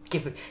rather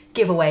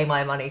give away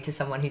my money to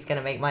someone who's going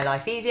to make my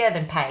life easier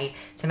than pay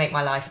to make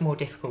my life more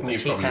difficult and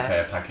cheaper. You probably pay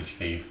a package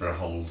fee for a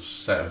whole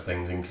set of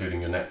things, including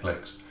your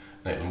Netflix,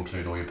 and it'll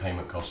include all your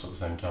payment costs at the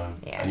same time.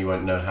 Yeah. And you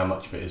won't know how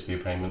much of it is for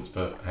your payments,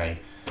 but hey,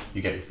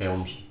 you get your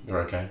films,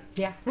 you're okay.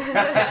 Yeah.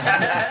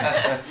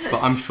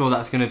 But I'm sure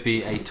that's going to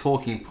be a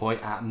talking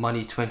point at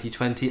Money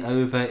 2020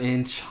 over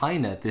in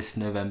China this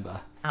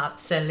November.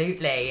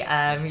 Absolutely.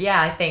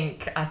 I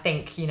think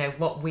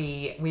what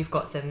we've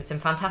got some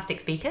fantastic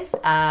speakers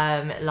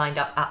lined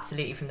up,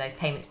 absolutely, from those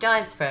payments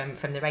giants,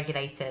 from the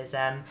regulators,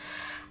 and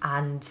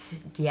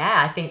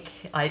I think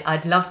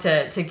I'd love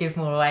to give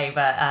more away,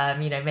 but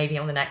maybe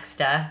on the next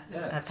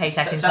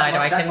Paytech Insider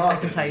I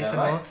can tell you some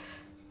more.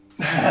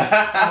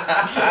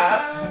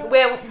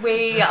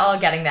 we are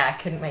getting there.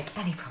 Couldn't make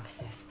any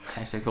promises.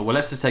 Okay, so cool. Well,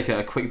 let's just take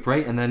a quick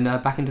break and then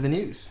back into the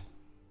news.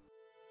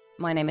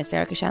 My name is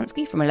Sarah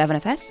Koshansky from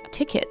 11FS.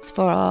 Tickets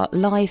for our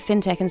live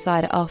FinTech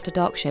Insider After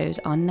Dark shows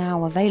are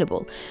now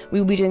available. We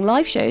will be doing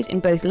live shows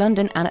in both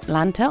London and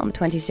Atlanta on the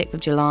 26th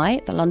of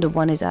July. The London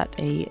one is at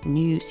a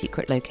new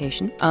secret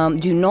location.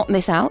 Do not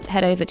miss out.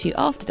 Head over to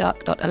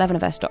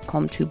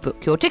afterdark.11fs.com to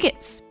book your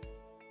tickets.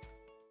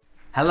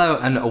 Hello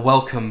and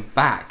welcome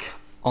back.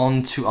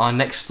 On to our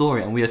next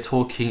story, and we are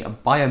talking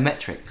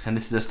biometrics, and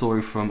this is a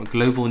story from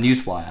Global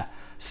Newswire.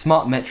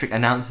 Smartmetric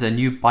announces a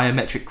new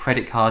biometric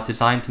credit card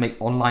designed to make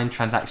online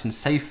transactions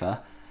safer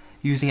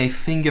using a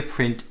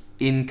fingerprint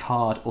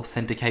in-card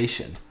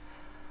authentication.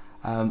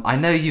 I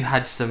know you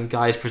had some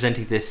guys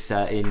presenting this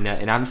in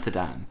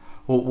Amsterdam.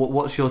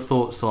 What's your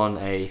thoughts on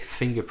a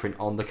fingerprint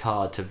on the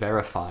card to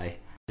verify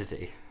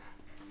identity?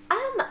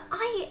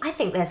 I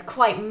think there's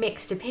quite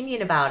mixed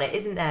opinion about it,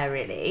 isn't there,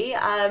 really?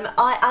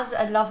 I, as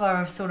a lover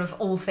of sort of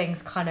all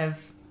things kind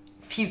of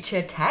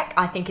future tech,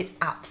 I think it's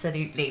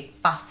absolutely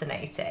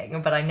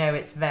fascinating, but I know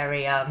it's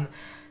very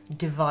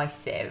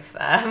divisive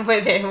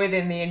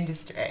within the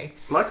industry.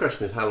 My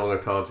question is how long a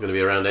card's going to be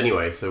around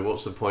anyway, so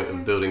what's the point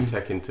of building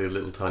tech into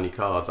little tiny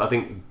cards? I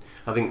think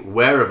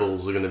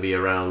wearables are going to be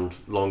around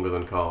longer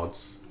than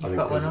cards. You've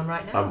got one on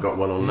right now. I've got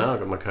one on now. I've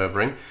got my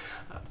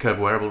Curve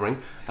wearable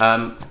ring.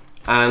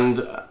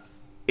 And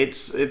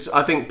it's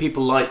I think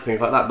people like things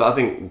like that, but I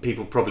think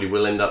people probably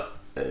will end up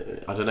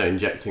I don't know,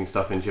 injecting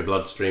stuff into your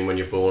bloodstream when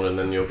you're born, and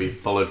then you'll be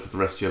followed for the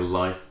rest of your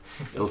life.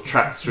 It'll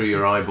track through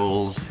your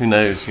eyeballs. Who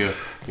knows?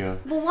 Well,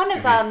 one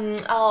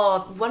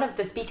of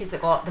the speakers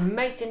that got the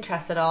most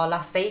interest at our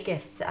Las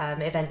Vegas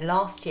event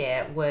last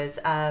year was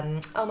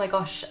oh my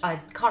gosh, I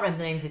can't remember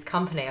the name of his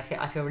company.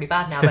 I feel really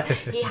bad now, but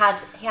he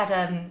had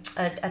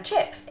a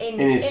chip in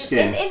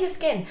the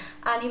skin,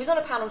 and he was on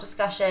a panel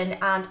discussion,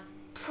 and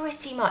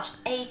pretty much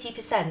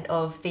 80%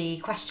 of the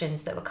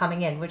questions that were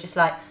coming in were just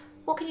like,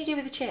 what can you do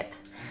with a chip?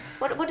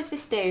 What does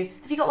this do?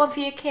 Have you got one for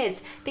your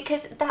kids?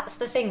 Because that's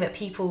the thing that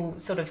people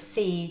sort of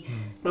see.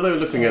 Well, they were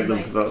looking at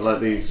like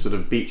these sort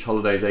of beach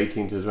holidays,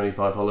 18 to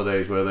 25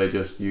 holidays, where they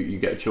just you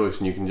get a choice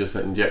and you can just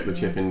inject the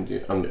chip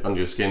in under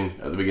your skin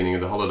at the beginning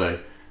of the holiday,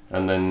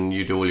 and then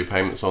you do all your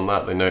payments on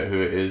that. They know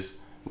who it is,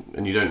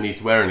 and you don't need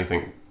to wear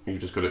anything.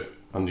 You've just got it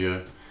under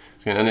your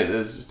skin, and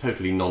it's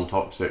totally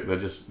non-toxic.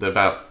 They're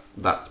about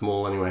that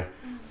small anyway,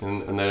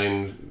 and they're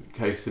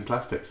encased in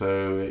plastic.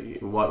 So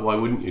why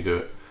wouldn't you do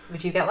it?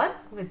 Would you get one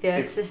with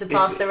your sister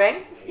pass the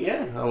ring?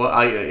 Yeah, well,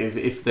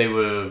 if they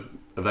were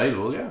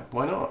available, yeah,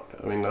 why not?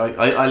 I mean,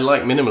 I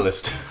like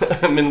minimalist.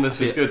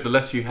 Minimalist is good. The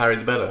less you harry,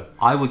 the better.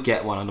 I would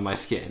get one under my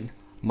skin.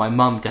 My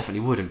mum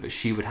definitely wouldn't, but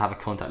she would have a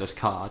contactless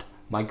card.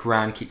 My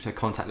gran keeps her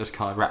contactless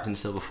card wrapped in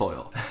silver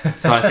foil.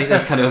 So I think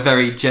that's kind of a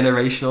very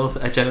generational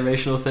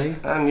thing.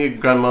 And your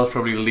grandma's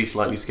probably the least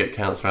likely to get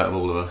cancer out of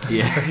all of us.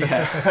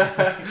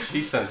 Yeah.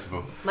 She's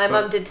sensible. My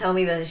mum did tell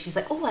me that. She's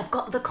like, oh, I've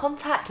got the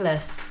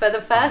contactless for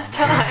the first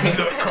time.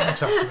 The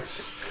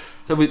contactless.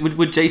 So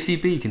would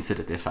JCB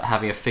consider this, like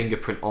having a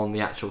fingerprint on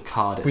the actual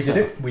card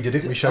itself? We did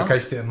it. We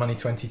showcased it at Money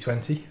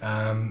 2020.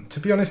 To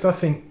be honest, I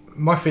think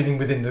my feeling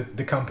within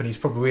the company is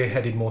probably we're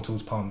headed more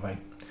towards palm vein.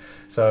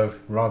 So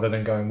rather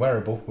than going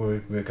wearable,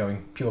 we're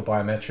going pure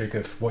biometric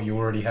of what you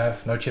already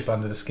have, no chip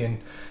under the skin,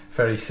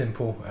 very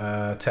simple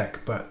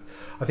tech. But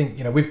I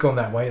think we've gone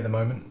that way at the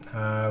moment.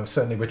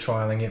 Certainly we're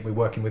trialling it. We're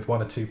working with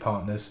 1 or 2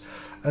 partners,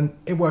 and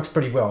it works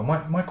pretty well.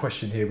 My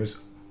question here was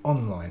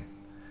online.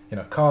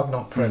 Card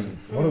not present.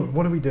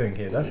 What are we doing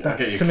here? That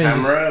get your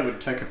camera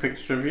would take a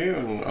picture of you,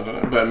 and I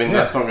don't know. But I mean,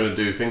 that's not going to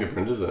do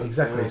fingerprint, is it?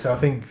 Exactly. So I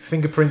think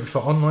fingerprint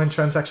for online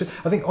transaction.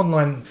 I think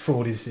online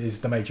fraud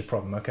is the major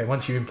problem. Okay,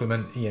 once you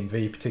implement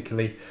EMV,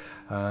 particularly,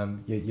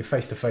 your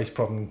face-to-face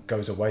problem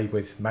goes away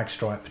with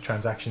magstripe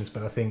transactions.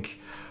 But I think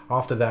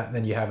after that,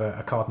 then you have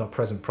a card not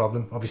present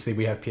problem. Obviously,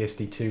 we have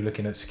PSD2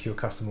 looking at secure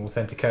customer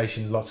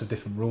authentication. Lots of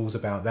different rules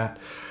about that.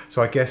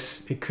 So I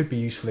guess it could be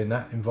useful in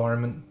that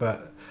environment,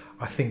 but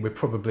I think we're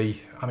probably,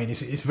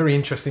 it's very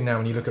interesting now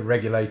when you look at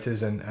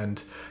regulators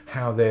and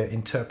how they're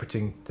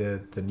interpreting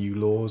the new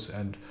laws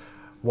and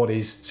what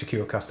is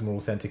secure customer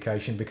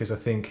authentication, because I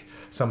think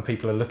some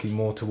people are looking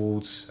more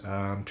towards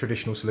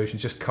traditional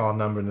solutions, just card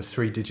number and the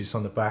 3 digits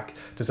on the back.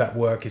 Does that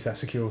work? Is that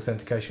secure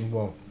authentication?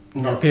 Well,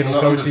 European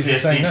authorities are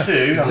saying no.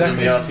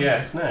 Exactly. Under the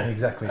RTS, no.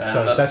 Exactly.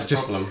 So that's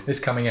just, problem. It's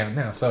coming out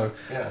now. So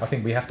I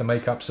think we have to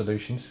make up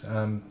solutions.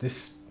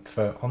 This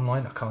for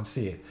online, I can't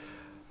see it.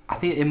 I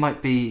think it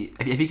might be.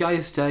 Have you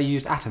guys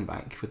used Atom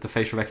Bank with the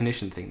facial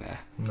recognition thing there?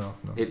 No.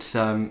 It's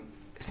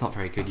not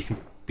very good. You can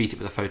beat it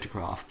with a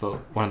photograph, but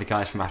one of the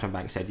guys from Atom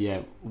Bank said, "Yeah,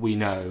 we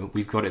know.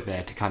 We've got it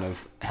there to kind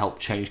of help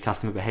change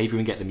customer behaviour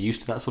and get them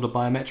used to that sort of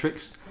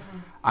biometrics."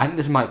 I think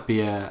this might be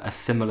a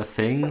similar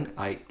thing.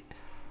 Like,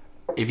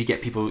 if you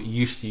get people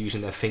used to using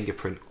their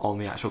fingerprint on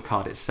the actual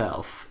card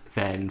itself,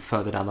 then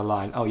further down the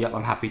line, oh yep,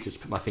 I'm happy to just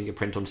put my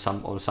fingerprint on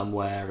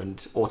somewhere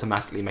and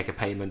automatically make a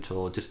payment,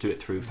 or just do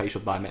it through facial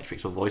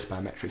biometrics or voice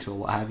biometrics or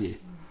what have you.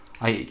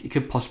 It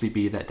could possibly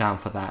be that down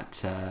for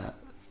that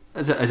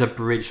as a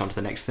bridge onto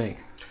the next thing.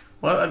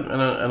 Well,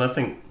 and I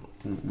think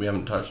we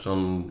haven't touched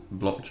on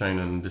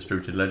blockchain and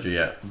distributed ledger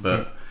yet,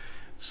 but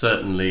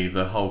certainly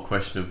the whole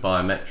question of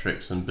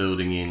biometrics and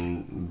building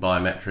in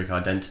biometric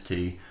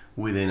identity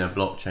within a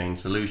blockchain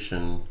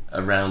solution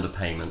around a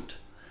payment,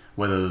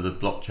 whether the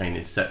blockchain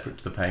is separate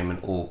to the payment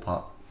or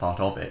part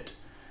of it,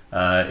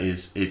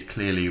 is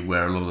clearly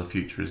where a lot of the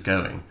future is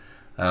going.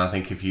 And I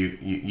think if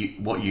you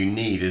what you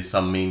need is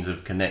some means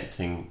of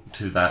connecting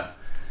to that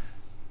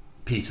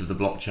piece of the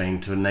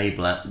blockchain to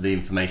enable the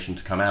information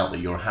to come out that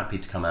you're happy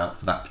to come out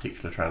for that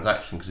particular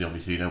transaction, because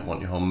obviously you don't want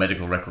your whole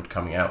medical record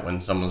coming out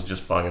when someone's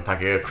just buying a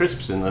packet of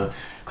crisps in the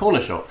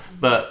corner shop.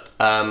 But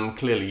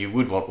clearly you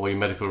would want all your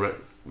medical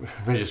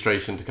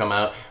registration to come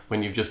out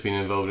when you've just been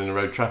involved in a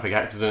road traffic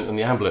accident and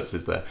the ambulance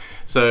is there.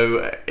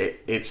 So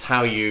it's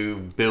how you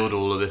build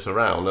all of this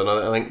around, and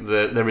I think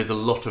there is a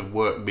lot of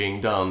work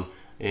being done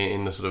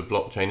in the sort of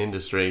blockchain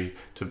industry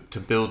to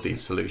build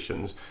these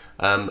solutions.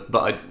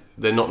 But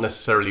they're not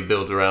necessarily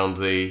built around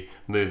the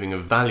moving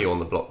of value on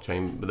the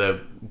blockchain, but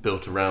they're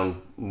built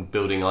around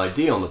building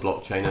ID on the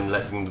blockchain and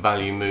letting the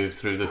value move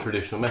through the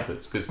traditional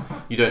methods, because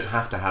you don't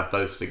have to have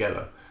both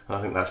together. And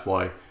I think that's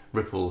why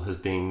Ripple has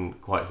been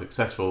quite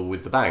successful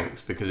with the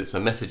banks, because it's a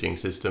messaging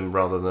system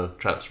rather than a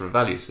transfer of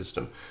value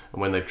system.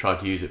 And when they've tried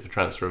to use it for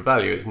transfer of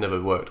value, it's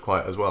never worked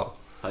quite as well.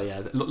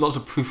 Yeah, lots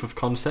of proof of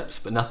concepts,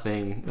 but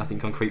nothing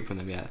concrete from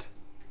them yet.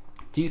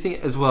 Do you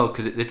think as well,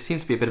 because it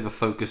seems to be a bit of a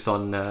focus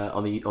on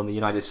the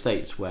United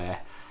States,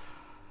 where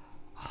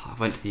I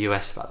went to the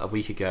US about a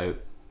week ago,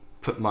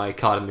 put my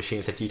card in the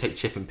machine, said, "Do you take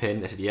chip and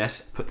pin?" They said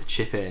yes. Put the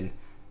chip in,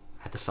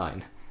 had to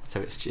sign. So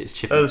it's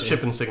chip. There's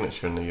chip and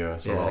signature in the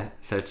US. Yeah. A lot.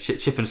 So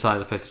chip and sign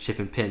as opposed to chip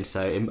and pin.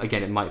 So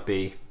again, it might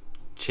be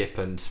chip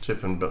and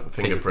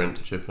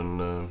fingerprint, chip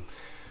and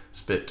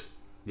spit.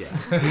 Yeah.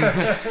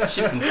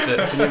 Chip and spit.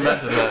 Can you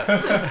imagine that?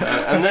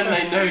 And then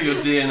they know your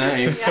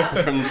DNA,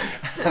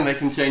 and they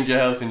can change your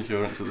health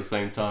insurance at the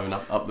same time and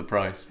up the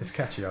price. It's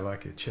catchy. I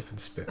like it. Chip and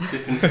spit.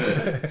 Chip and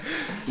spit.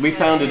 We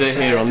founded it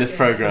here on this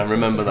program.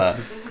 Remember that.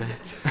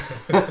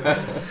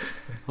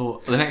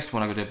 Well, the next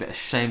one I'm going to do a bit of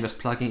shameless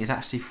plugging is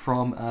actually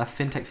from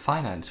FinTech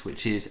Finance,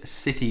 which is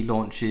Citi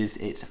launches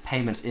its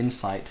payments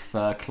insight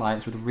for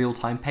clients with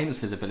real-time payments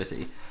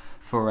visibility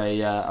for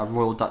a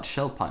Royal Dutch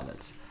Shell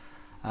pilot.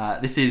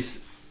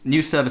 This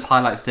new service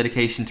highlights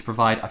dedication to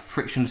provide a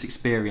frictionless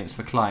experience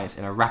for clients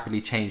in a rapidly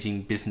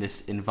changing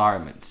business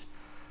environment.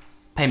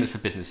 Payments for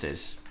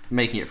businesses,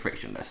 making it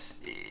frictionless.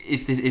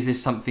 Is this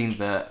something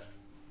that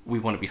we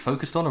want to be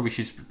focused on, or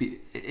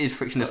is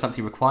frictionless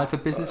something required for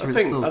business? Or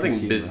I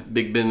think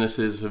big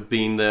businesses have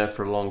been there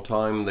for a long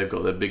time. They've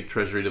got their big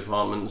treasury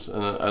departments,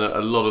 and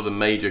a lot of the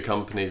major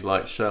companies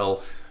like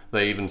Shell,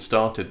 they even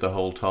started the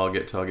whole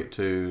Target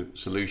 2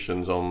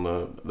 solutions on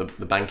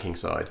the banking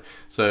side.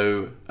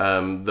 So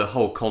the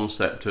whole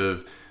concept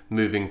of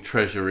moving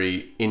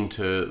treasury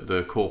into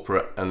the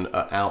corporate and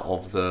out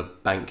of the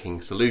banking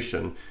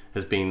solution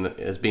has been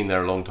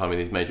there a long time in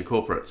these major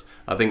corporates.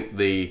 I think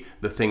the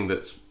thing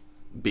that's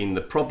been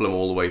the problem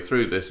all the way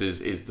through this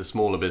is the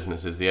smaller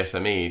businesses, the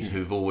SMEs,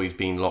 who've always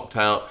been locked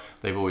out.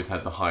 They've always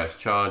had the highest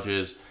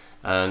charges,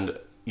 and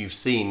you've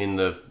seen in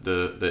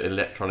the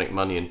electronic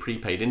money and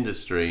prepaid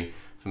industry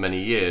for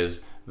many years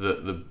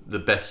that the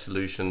best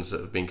solutions that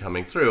have been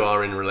coming through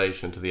are in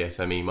relation to the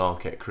SME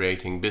market,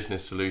 creating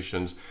business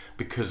solutions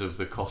because of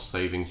the cost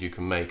savings you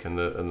can make and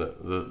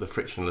the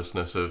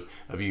frictionlessness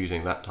of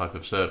using that type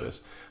of service.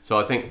 So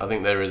I think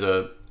there is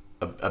a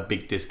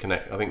big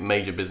disconnect. I think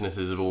major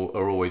businesses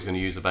are always going to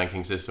use the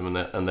banking system,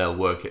 and they'll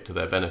work it to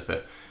their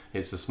benefit.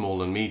 It's the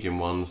small and medium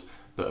ones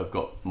that have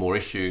got more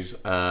issues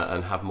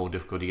and have more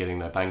difficulty getting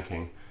their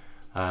banking.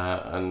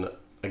 And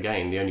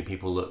again, the only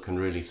people that can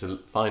really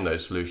find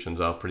those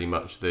solutions are pretty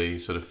much the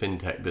sort of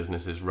fintech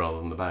businesses rather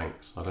than the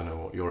banks. I don't know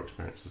what your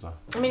experiences are.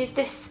 I mean,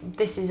 this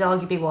is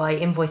arguably why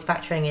invoice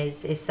factoring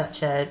is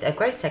such a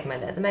growth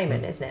segment at the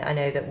moment, isn't it? I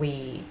know that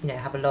we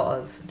have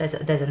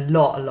there's a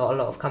lot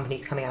of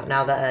companies coming out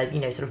now that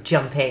are sort of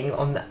jumping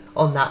on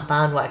that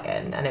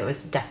bandwagon, and it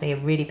was definitely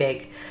a really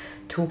big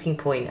talking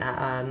point at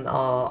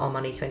our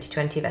Money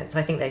 2020 event. So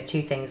I think those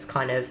two things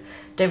kind of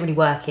don't really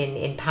work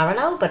in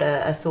parallel, but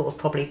are sort of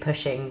probably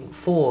pushing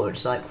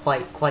forward like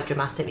quite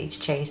dramatically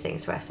to change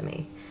things for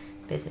SME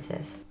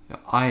businesses.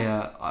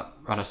 I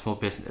run a small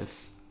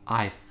business.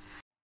 I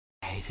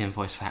hate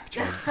invoice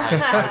factoring.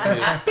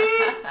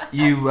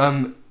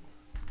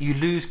 You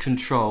lose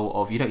control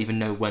of, you don't even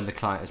know when the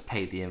client has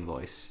paid the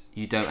invoice.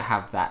 You don't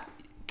have that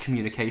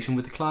communication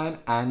with the client,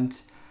 and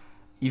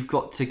you've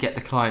got to get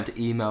the client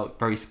to email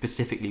very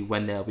specifically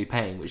when they'll be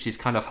paying, which is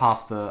kind of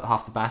half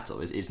the battle,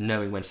 is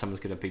knowing when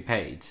someone's going to be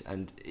paid.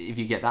 And if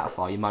you get that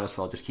far, you might as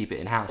well just keep it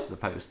in-house as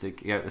opposed to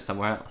go to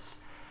somewhere else.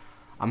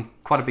 I'm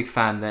quite a big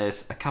fan.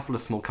 There's a couple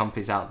of small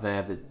companies out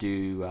there that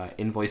do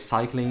invoice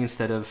cycling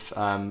instead of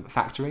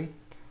factoring,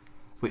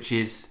 which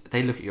is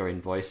they look at your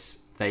invoice,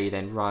 they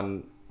then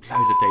run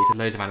loads of data,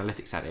 loads of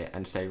analytics at it,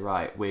 and say,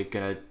 right, we're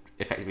going to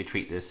effectively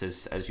treat this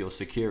as your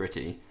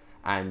security,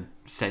 and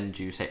send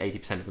you, say,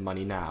 80% of the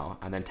money now,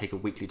 and then take a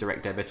weekly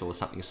direct debit or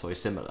something so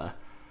similar.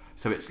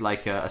 So it's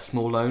like a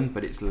small loan,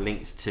 but it's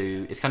linked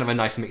to, it's kind of a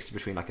nice mixture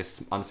between like a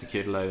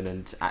unsecured loan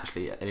and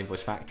actually an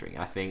invoice factoring.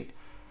 I think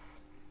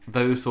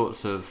those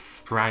sorts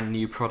of brand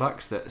new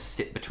products that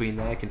sit between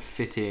there can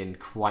fit in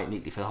quite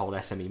neatly for the whole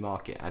SME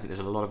market. I think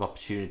there's a lot of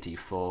opportunity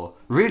for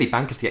really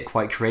bankers to get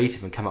quite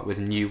creative and come up with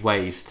new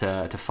ways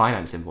to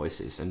finance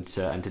invoices and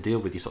to deal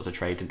with these sorts of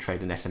trade and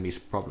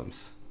SMEs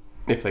problems.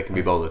 If they can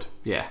be bothered.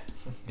 Yeah.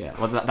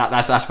 Well,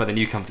 that's where the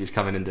new companies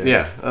come in and do it.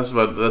 Yeah, that's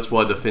why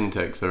the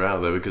fintechs are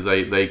out there, because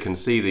they can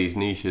see these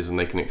niches and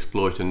they can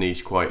exploit a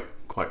niche quite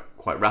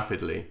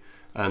rapidly,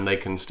 and they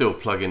can still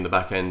plug in the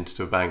back end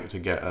to a bank to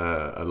get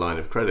a line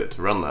of credit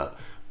to run that.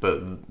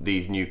 But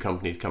these new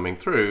companies coming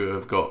through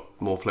have got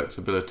more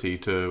flexibility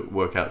to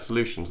work out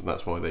solutions, and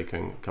that's why they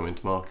can come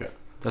into market.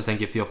 Does then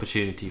give the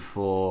opportunity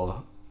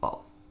for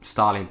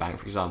Starling Bank,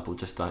 for example,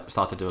 just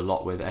start to do a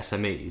lot with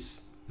SMEs.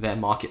 their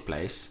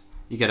marketplace,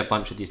 you get a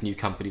bunch of these new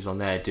companies on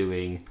there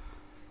doing,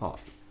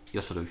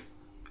 your sort of,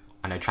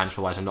 I know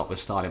TransferWise are not with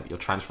Starling, but your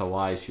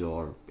TransferWise,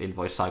 your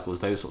Invoice Cycles,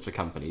 those sorts of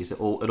companies, it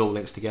all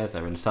links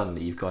together, and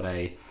suddenly you've got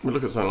a... We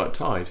look at something like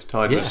Tide.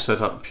 Tide was set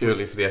up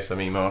purely for the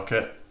SME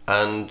market,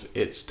 and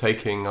it's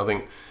taking, I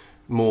think,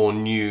 more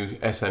new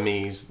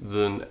SMEs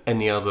than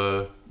any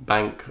other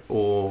bank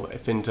or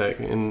fintech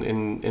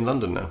in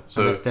London now.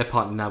 So they're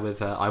partnered now with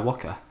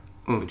iWalker,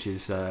 which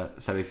is so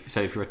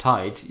if you're a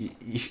Tide, you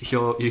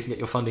can get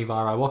your funding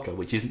via iWalker,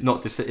 which is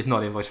not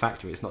Invoice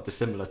Factory. It's not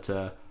dissimilar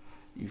to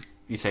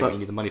you say what you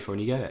need the money for and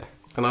you get it.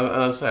 And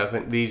I say I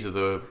think these are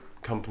the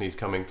companies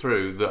coming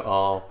through that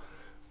are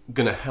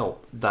going to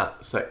help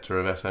that sector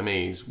of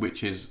SMEs,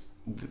 which is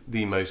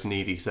the most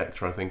needy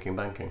sector, I think, in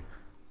banking.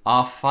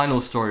 Our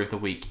final story of the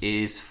week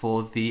is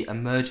for the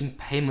Emerging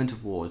Payment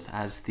Awards,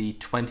 as the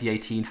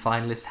 2018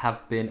 finalists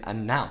have been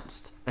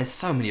announced. There's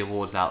so many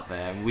awards out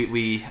there, and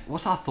we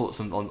what's our thoughts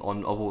on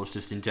awards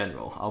just in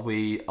general? Are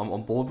we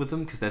on board with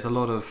them? Because there's a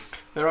lot of...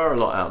 There are a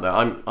lot out there.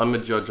 I'm a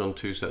judge on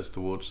 2 sets of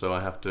awards, so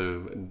I have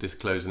to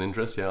disclose an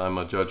interest. Yeah, I'm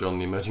a judge on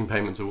the Emerging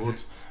Payments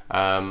Awards.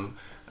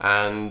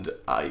 And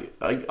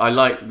I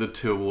like the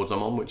 2 awards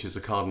I'm on, which is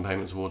the Card and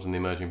Payments Awards and the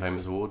Emerging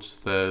Payments Awards.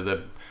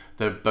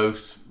 They're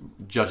both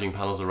judging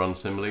panels are run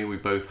similarly. We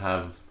both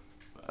have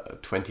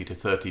 20 to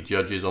 30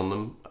 judges on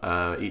them.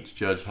 Each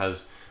judge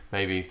has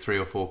maybe 3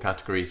 or 4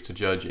 categories to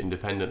judge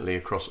independently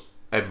across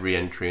every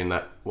entry in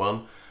that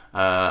one.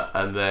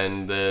 And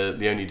then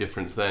the only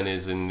difference then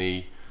is in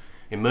the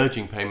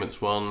emerging payments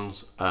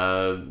ones,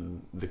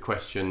 the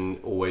question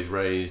always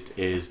raised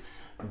is,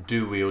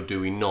 do we or do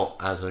we not,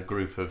 as a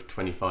group of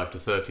 25 to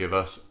 30 of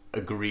us,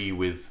 agree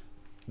with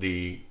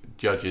the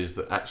judges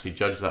that actually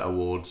judge that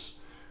awards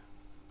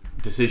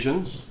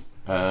decisions?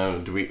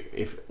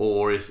 If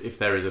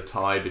there is a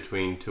tie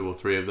between 2 or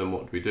 3 of them,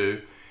 what do we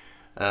do?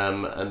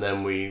 And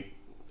then we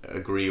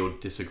agree or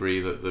disagree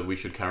that we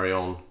should carry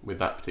on with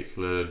that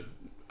particular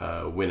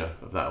winner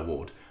of that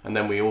award. And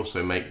then we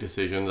also make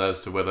decisions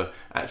as to whether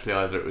actually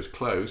either it was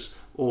close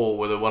or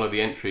whether one of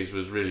the entries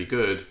was really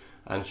good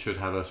and should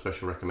have a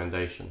special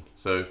recommendation.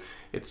 So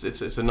it's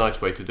a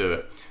nice way to do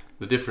it.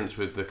 The difference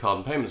with the Card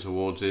and Payments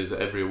Awards is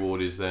that every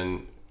award is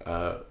then,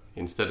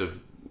 instead of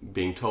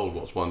being told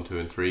what's 1, 2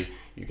 and 3,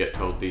 you get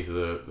told these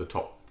are the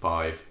top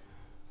 5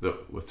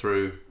 that were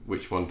through,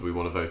 which one do we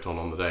want to vote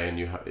on the day, and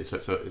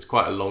it's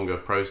quite a longer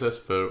process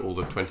for all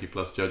the 20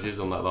 plus judges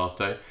on that last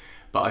day.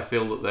 But I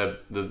feel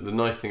that the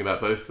nice thing about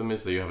both of them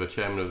is that you have a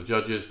chairman of the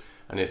judges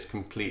and it's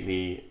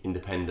completely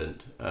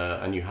independent,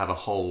 and you have a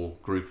whole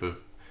group of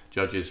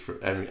judges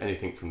for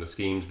anything from the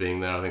schemes being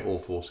there. I think all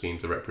 4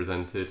 schemes are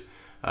represented.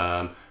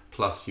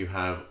 Plus you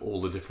have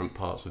all the different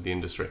parts of the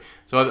industry.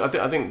 So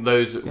I think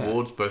those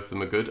awards, both of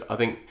them are good. I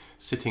think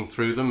sitting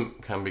through them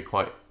can be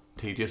quite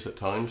tedious at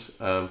times,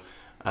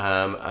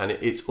 and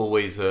it's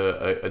always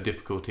a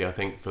difficulty, I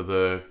think, for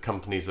the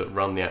companies that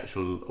run the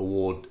actual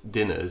award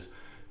dinners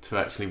to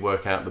actually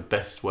work out the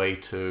best way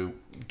to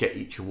get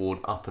each award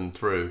up and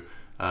through.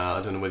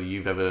 I don't know whether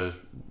you've ever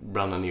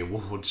run any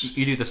awards.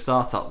 You do the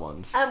startup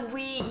ones.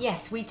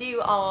 We do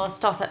our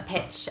startup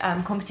pitch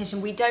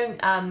competition. We don't,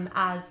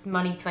 as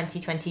Money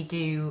 2020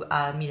 do,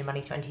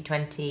 Money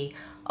 2020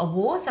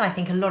 awards. And I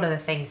think a lot of the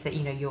things that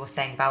you're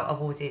saying about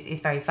awards is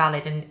very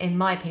valid. And in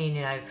my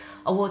opinion,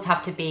 awards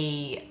have to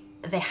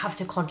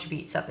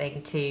contribute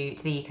something to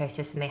the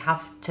ecosystem. They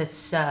have to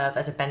serve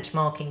as a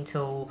benchmarking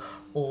tool,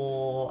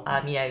 or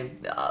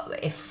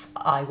if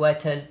I were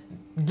to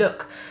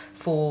look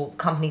for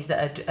companies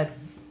that are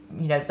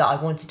that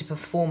I wanted to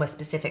perform a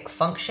specific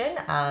function,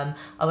 I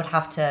would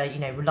have to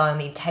rely on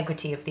the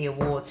integrity of the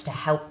awards to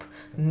help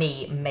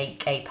me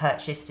make a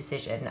purchase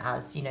decision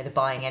as the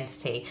buying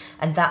entity.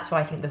 And that's where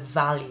I think the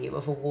value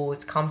of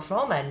awards come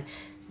from. And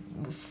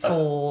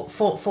for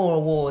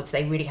awards,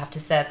 they really have to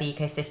serve the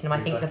ecosystem.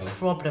 I think the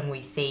problem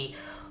we see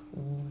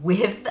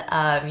with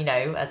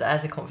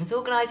as a conference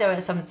organizer,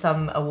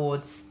 some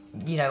awards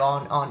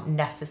aren't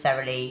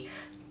necessarily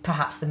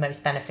perhaps the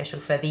most beneficial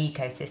for the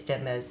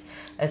ecosystem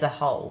as a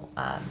whole.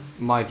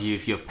 My view,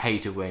 if you're pay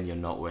to win, you're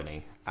not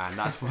winning, and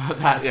that's why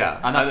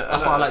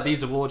I like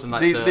these awards and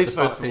like these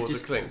both awards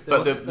are clean.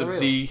 But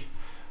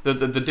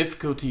the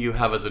difficulty you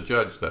have as a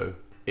judge though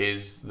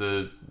is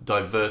the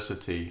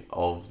diversity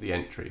of the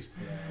entries,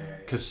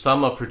 because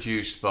some are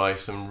produced by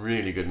some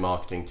really good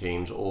marketing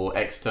teams or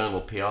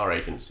external PR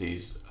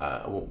agencies.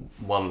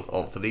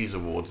 For these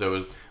awards,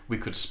 we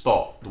could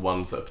spot the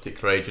ones that a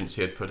particular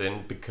agency had put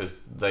in because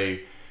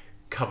they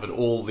covered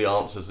all the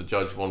answers the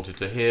judge wanted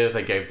to hear.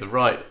 They gave the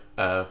right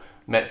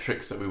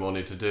metrics that we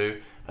wanted to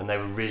do, and they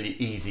were really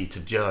easy to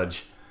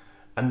judge.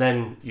 And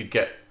then you'd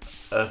get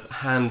a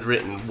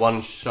handwritten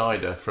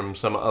one-shider from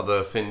some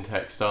other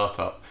fintech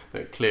startup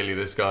that clearly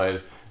this guy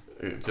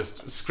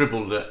just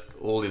scribbled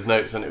all his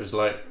notes, and it was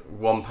like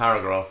 1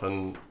 paragraph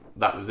and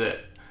that was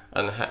it.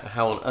 And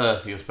how on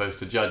earth are you supposed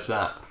to judge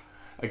that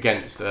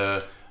against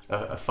a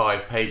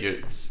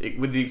 5-pager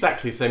with the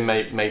exactly same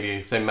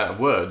same amount of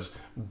words,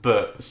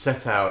 but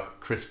set out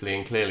crisply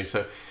and clearly?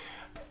 So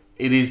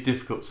it is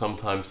difficult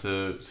sometimes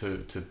to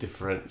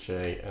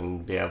differentiate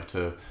and be able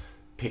to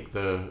pick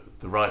the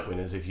right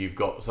winners if you've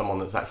got someone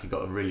that's actually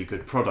got a really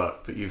good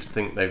product, but you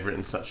think they've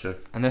written such a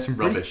And there's some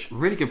rubbish.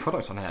 really good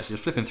products on here. Actually,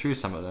 just flipping through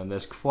some of them,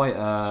 there's quite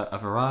a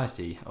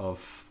variety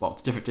of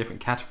different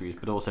categories,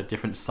 but also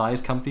different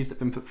size companies that've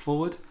been put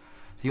forward.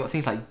 So you got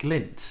things like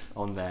Glint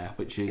on there,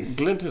 which is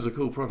Glint is a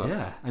cool product.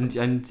 yeah,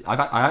 and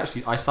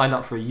I signed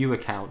up for a U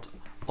account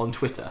on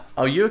Twitter.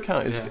 Oh, your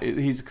account is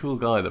he's a cool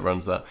guy that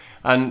runs that.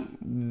 And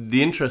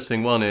the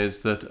interesting one is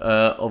that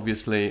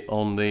obviously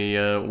on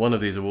the one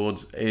of these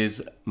awards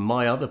is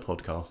my other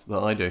podcast that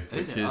I do,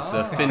 which is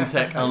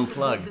FinTech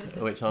Unplugged,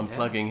 which I'm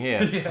plugging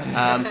here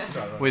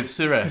with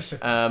Suresh.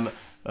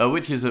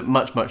 Which is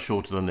much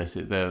shorter than this.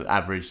 The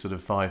average sort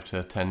of 5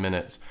 to 10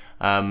 minutes.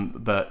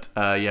 But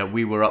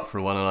we were up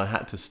for one, and I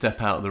had to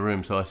step out of the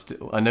room. So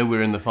I know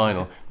we're in the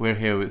final. We're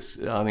here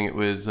with I think it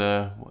was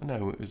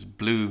it was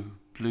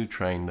Blue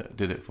Train that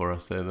did it for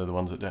us. They're the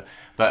ones that do it.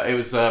 But it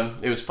was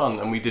fun,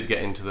 and we did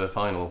get into the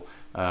final.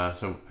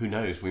 So who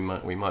knows? We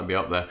might be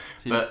up there.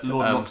 So but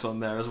Lord Mock's on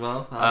there as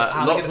well.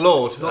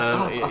 Lord.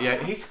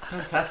 He's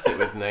fantastic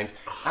with names.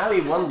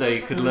 Ali one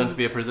day could learn to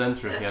be a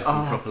presenter if he had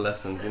some proper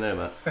lessons. You know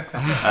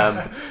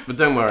that. But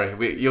don't worry,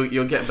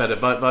 you'll get better.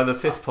 By the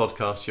 5th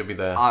podcast, you'll be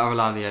there. I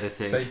rely on the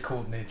editing. Say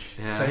Courtnidge.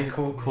 Yeah. Say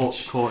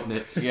Courtnidge.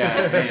 Courtnidge.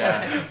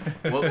 Yeah.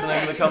 What's the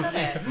name of the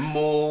company?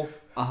 More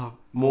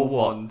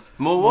Wand.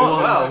 More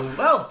what?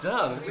 Well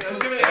done.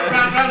 Give it a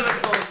round of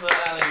applause for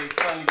Ali.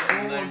 Finally got the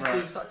name right.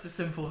 Seems such a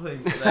simple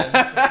thing. But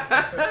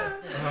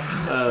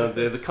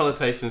then... the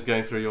connotations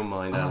going through your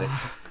mind, Ali.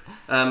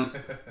 But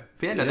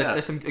yeah, no,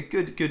 there's some a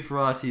good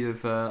variety of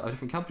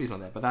different companies on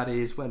there. But that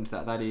is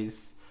that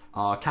is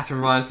Catherine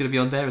Ryan's going to be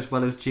on there, as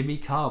well as Jimmy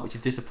Carr, which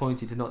is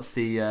disappointing to not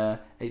see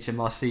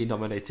HMRC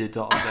nominated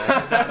on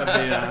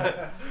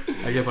there.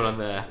 A good one on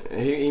there.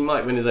 He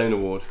might win his own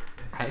award.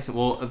 Excellent.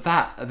 Well,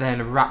 that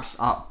then wraps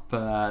up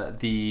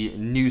the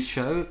news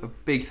show. A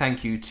big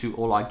thank you to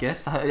all our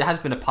guests. It has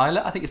been a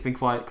pilot. I think it's been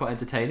quite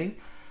entertaining.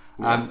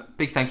 Yeah.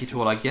 Big thank you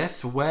to all our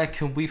guests. Where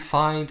can we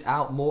find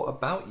out more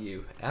about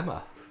you,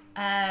 Emma?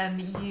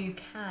 You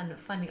can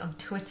find me on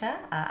Twitter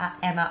at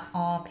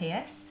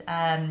EmmaRPS.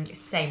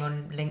 Same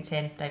on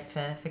LinkedIn, don't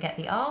forget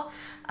the R.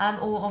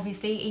 Or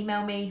obviously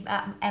email me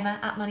at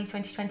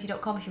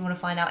emma@money2020.com if you want to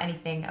find out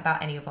anything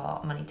about any of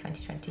our Money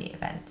 2020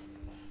 events.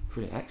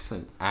 Brilliant,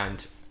 excellent.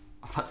 And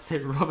I'm about to say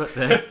Robert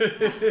there.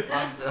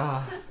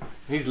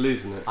 He's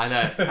losing it. I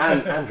know.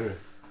 And Andrew.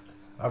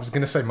 I was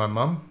going to say my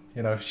mum.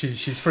 You know,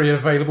 she's free and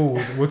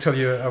available. We'll tell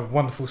you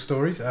wonderful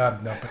stories.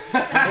 No, but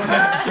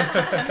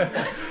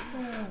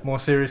more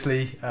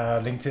seriously,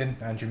 LinkedIn,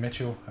 Andrew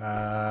Mitchell,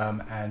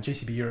 and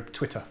JCB Europe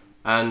Twitter.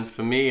 And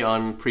for me,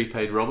 I'm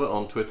Prepaid Robert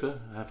on Twitter.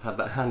 I've had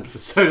that hand for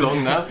so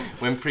long now,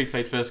 when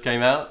Prepaid first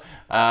came out.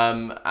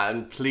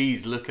 And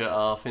please look at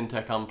our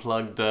FinTech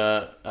Unplugged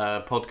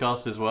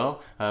podcast as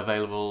well,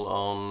 available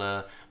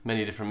on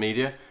many different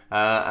media.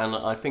 And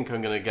I think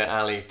I'm going to get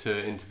Ali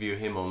to interview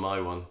him on my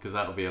one, because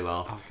that'll be a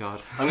laugh. Oh,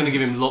 God. I'm going to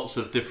give him lots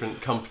of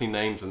different company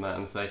names and that,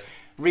 and say,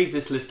 read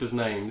this list of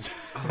names.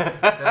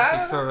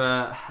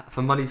 Actually,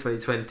 for Money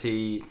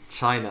 2020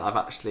 China, I've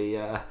actually...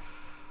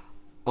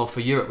 for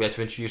Europe, we had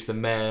to introduce the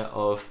mayor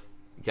of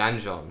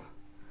Yangon.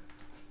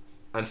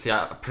 And see,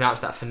 I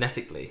pronounced that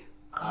phonetically.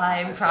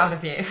 I'm proud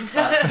of you.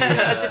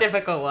 That's a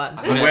difficult one.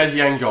 Where's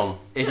Yangon?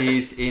 It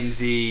is in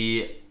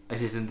the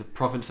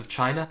province of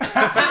China.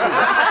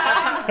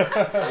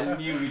 I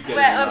knew we'd get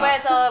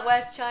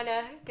Where's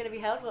China going to be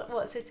held?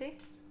 What city?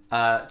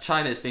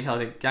 China is being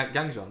held in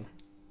Yangon.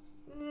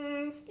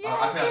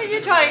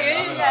 You're trying.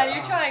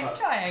 You're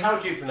trying. How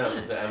do you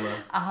pronounce it, Emma?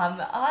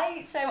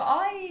 I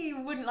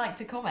wouldn't like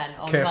to comment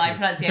on my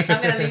pronunciation.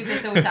 I'm going to leave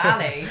this all to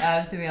Ali,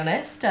 to be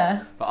honest.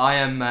 But I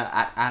am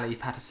at Ali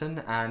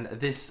Patterson, and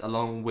this,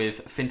 along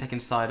with FinTech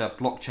Insider,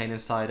 Blockchain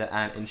Insider,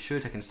 and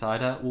InsurTech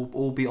Insider, will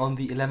all be on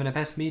the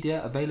 11FS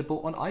media,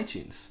 available on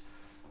iTunes.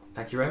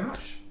 Thank you very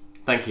much.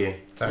 Thank you.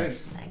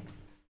 Thanks. Thanks.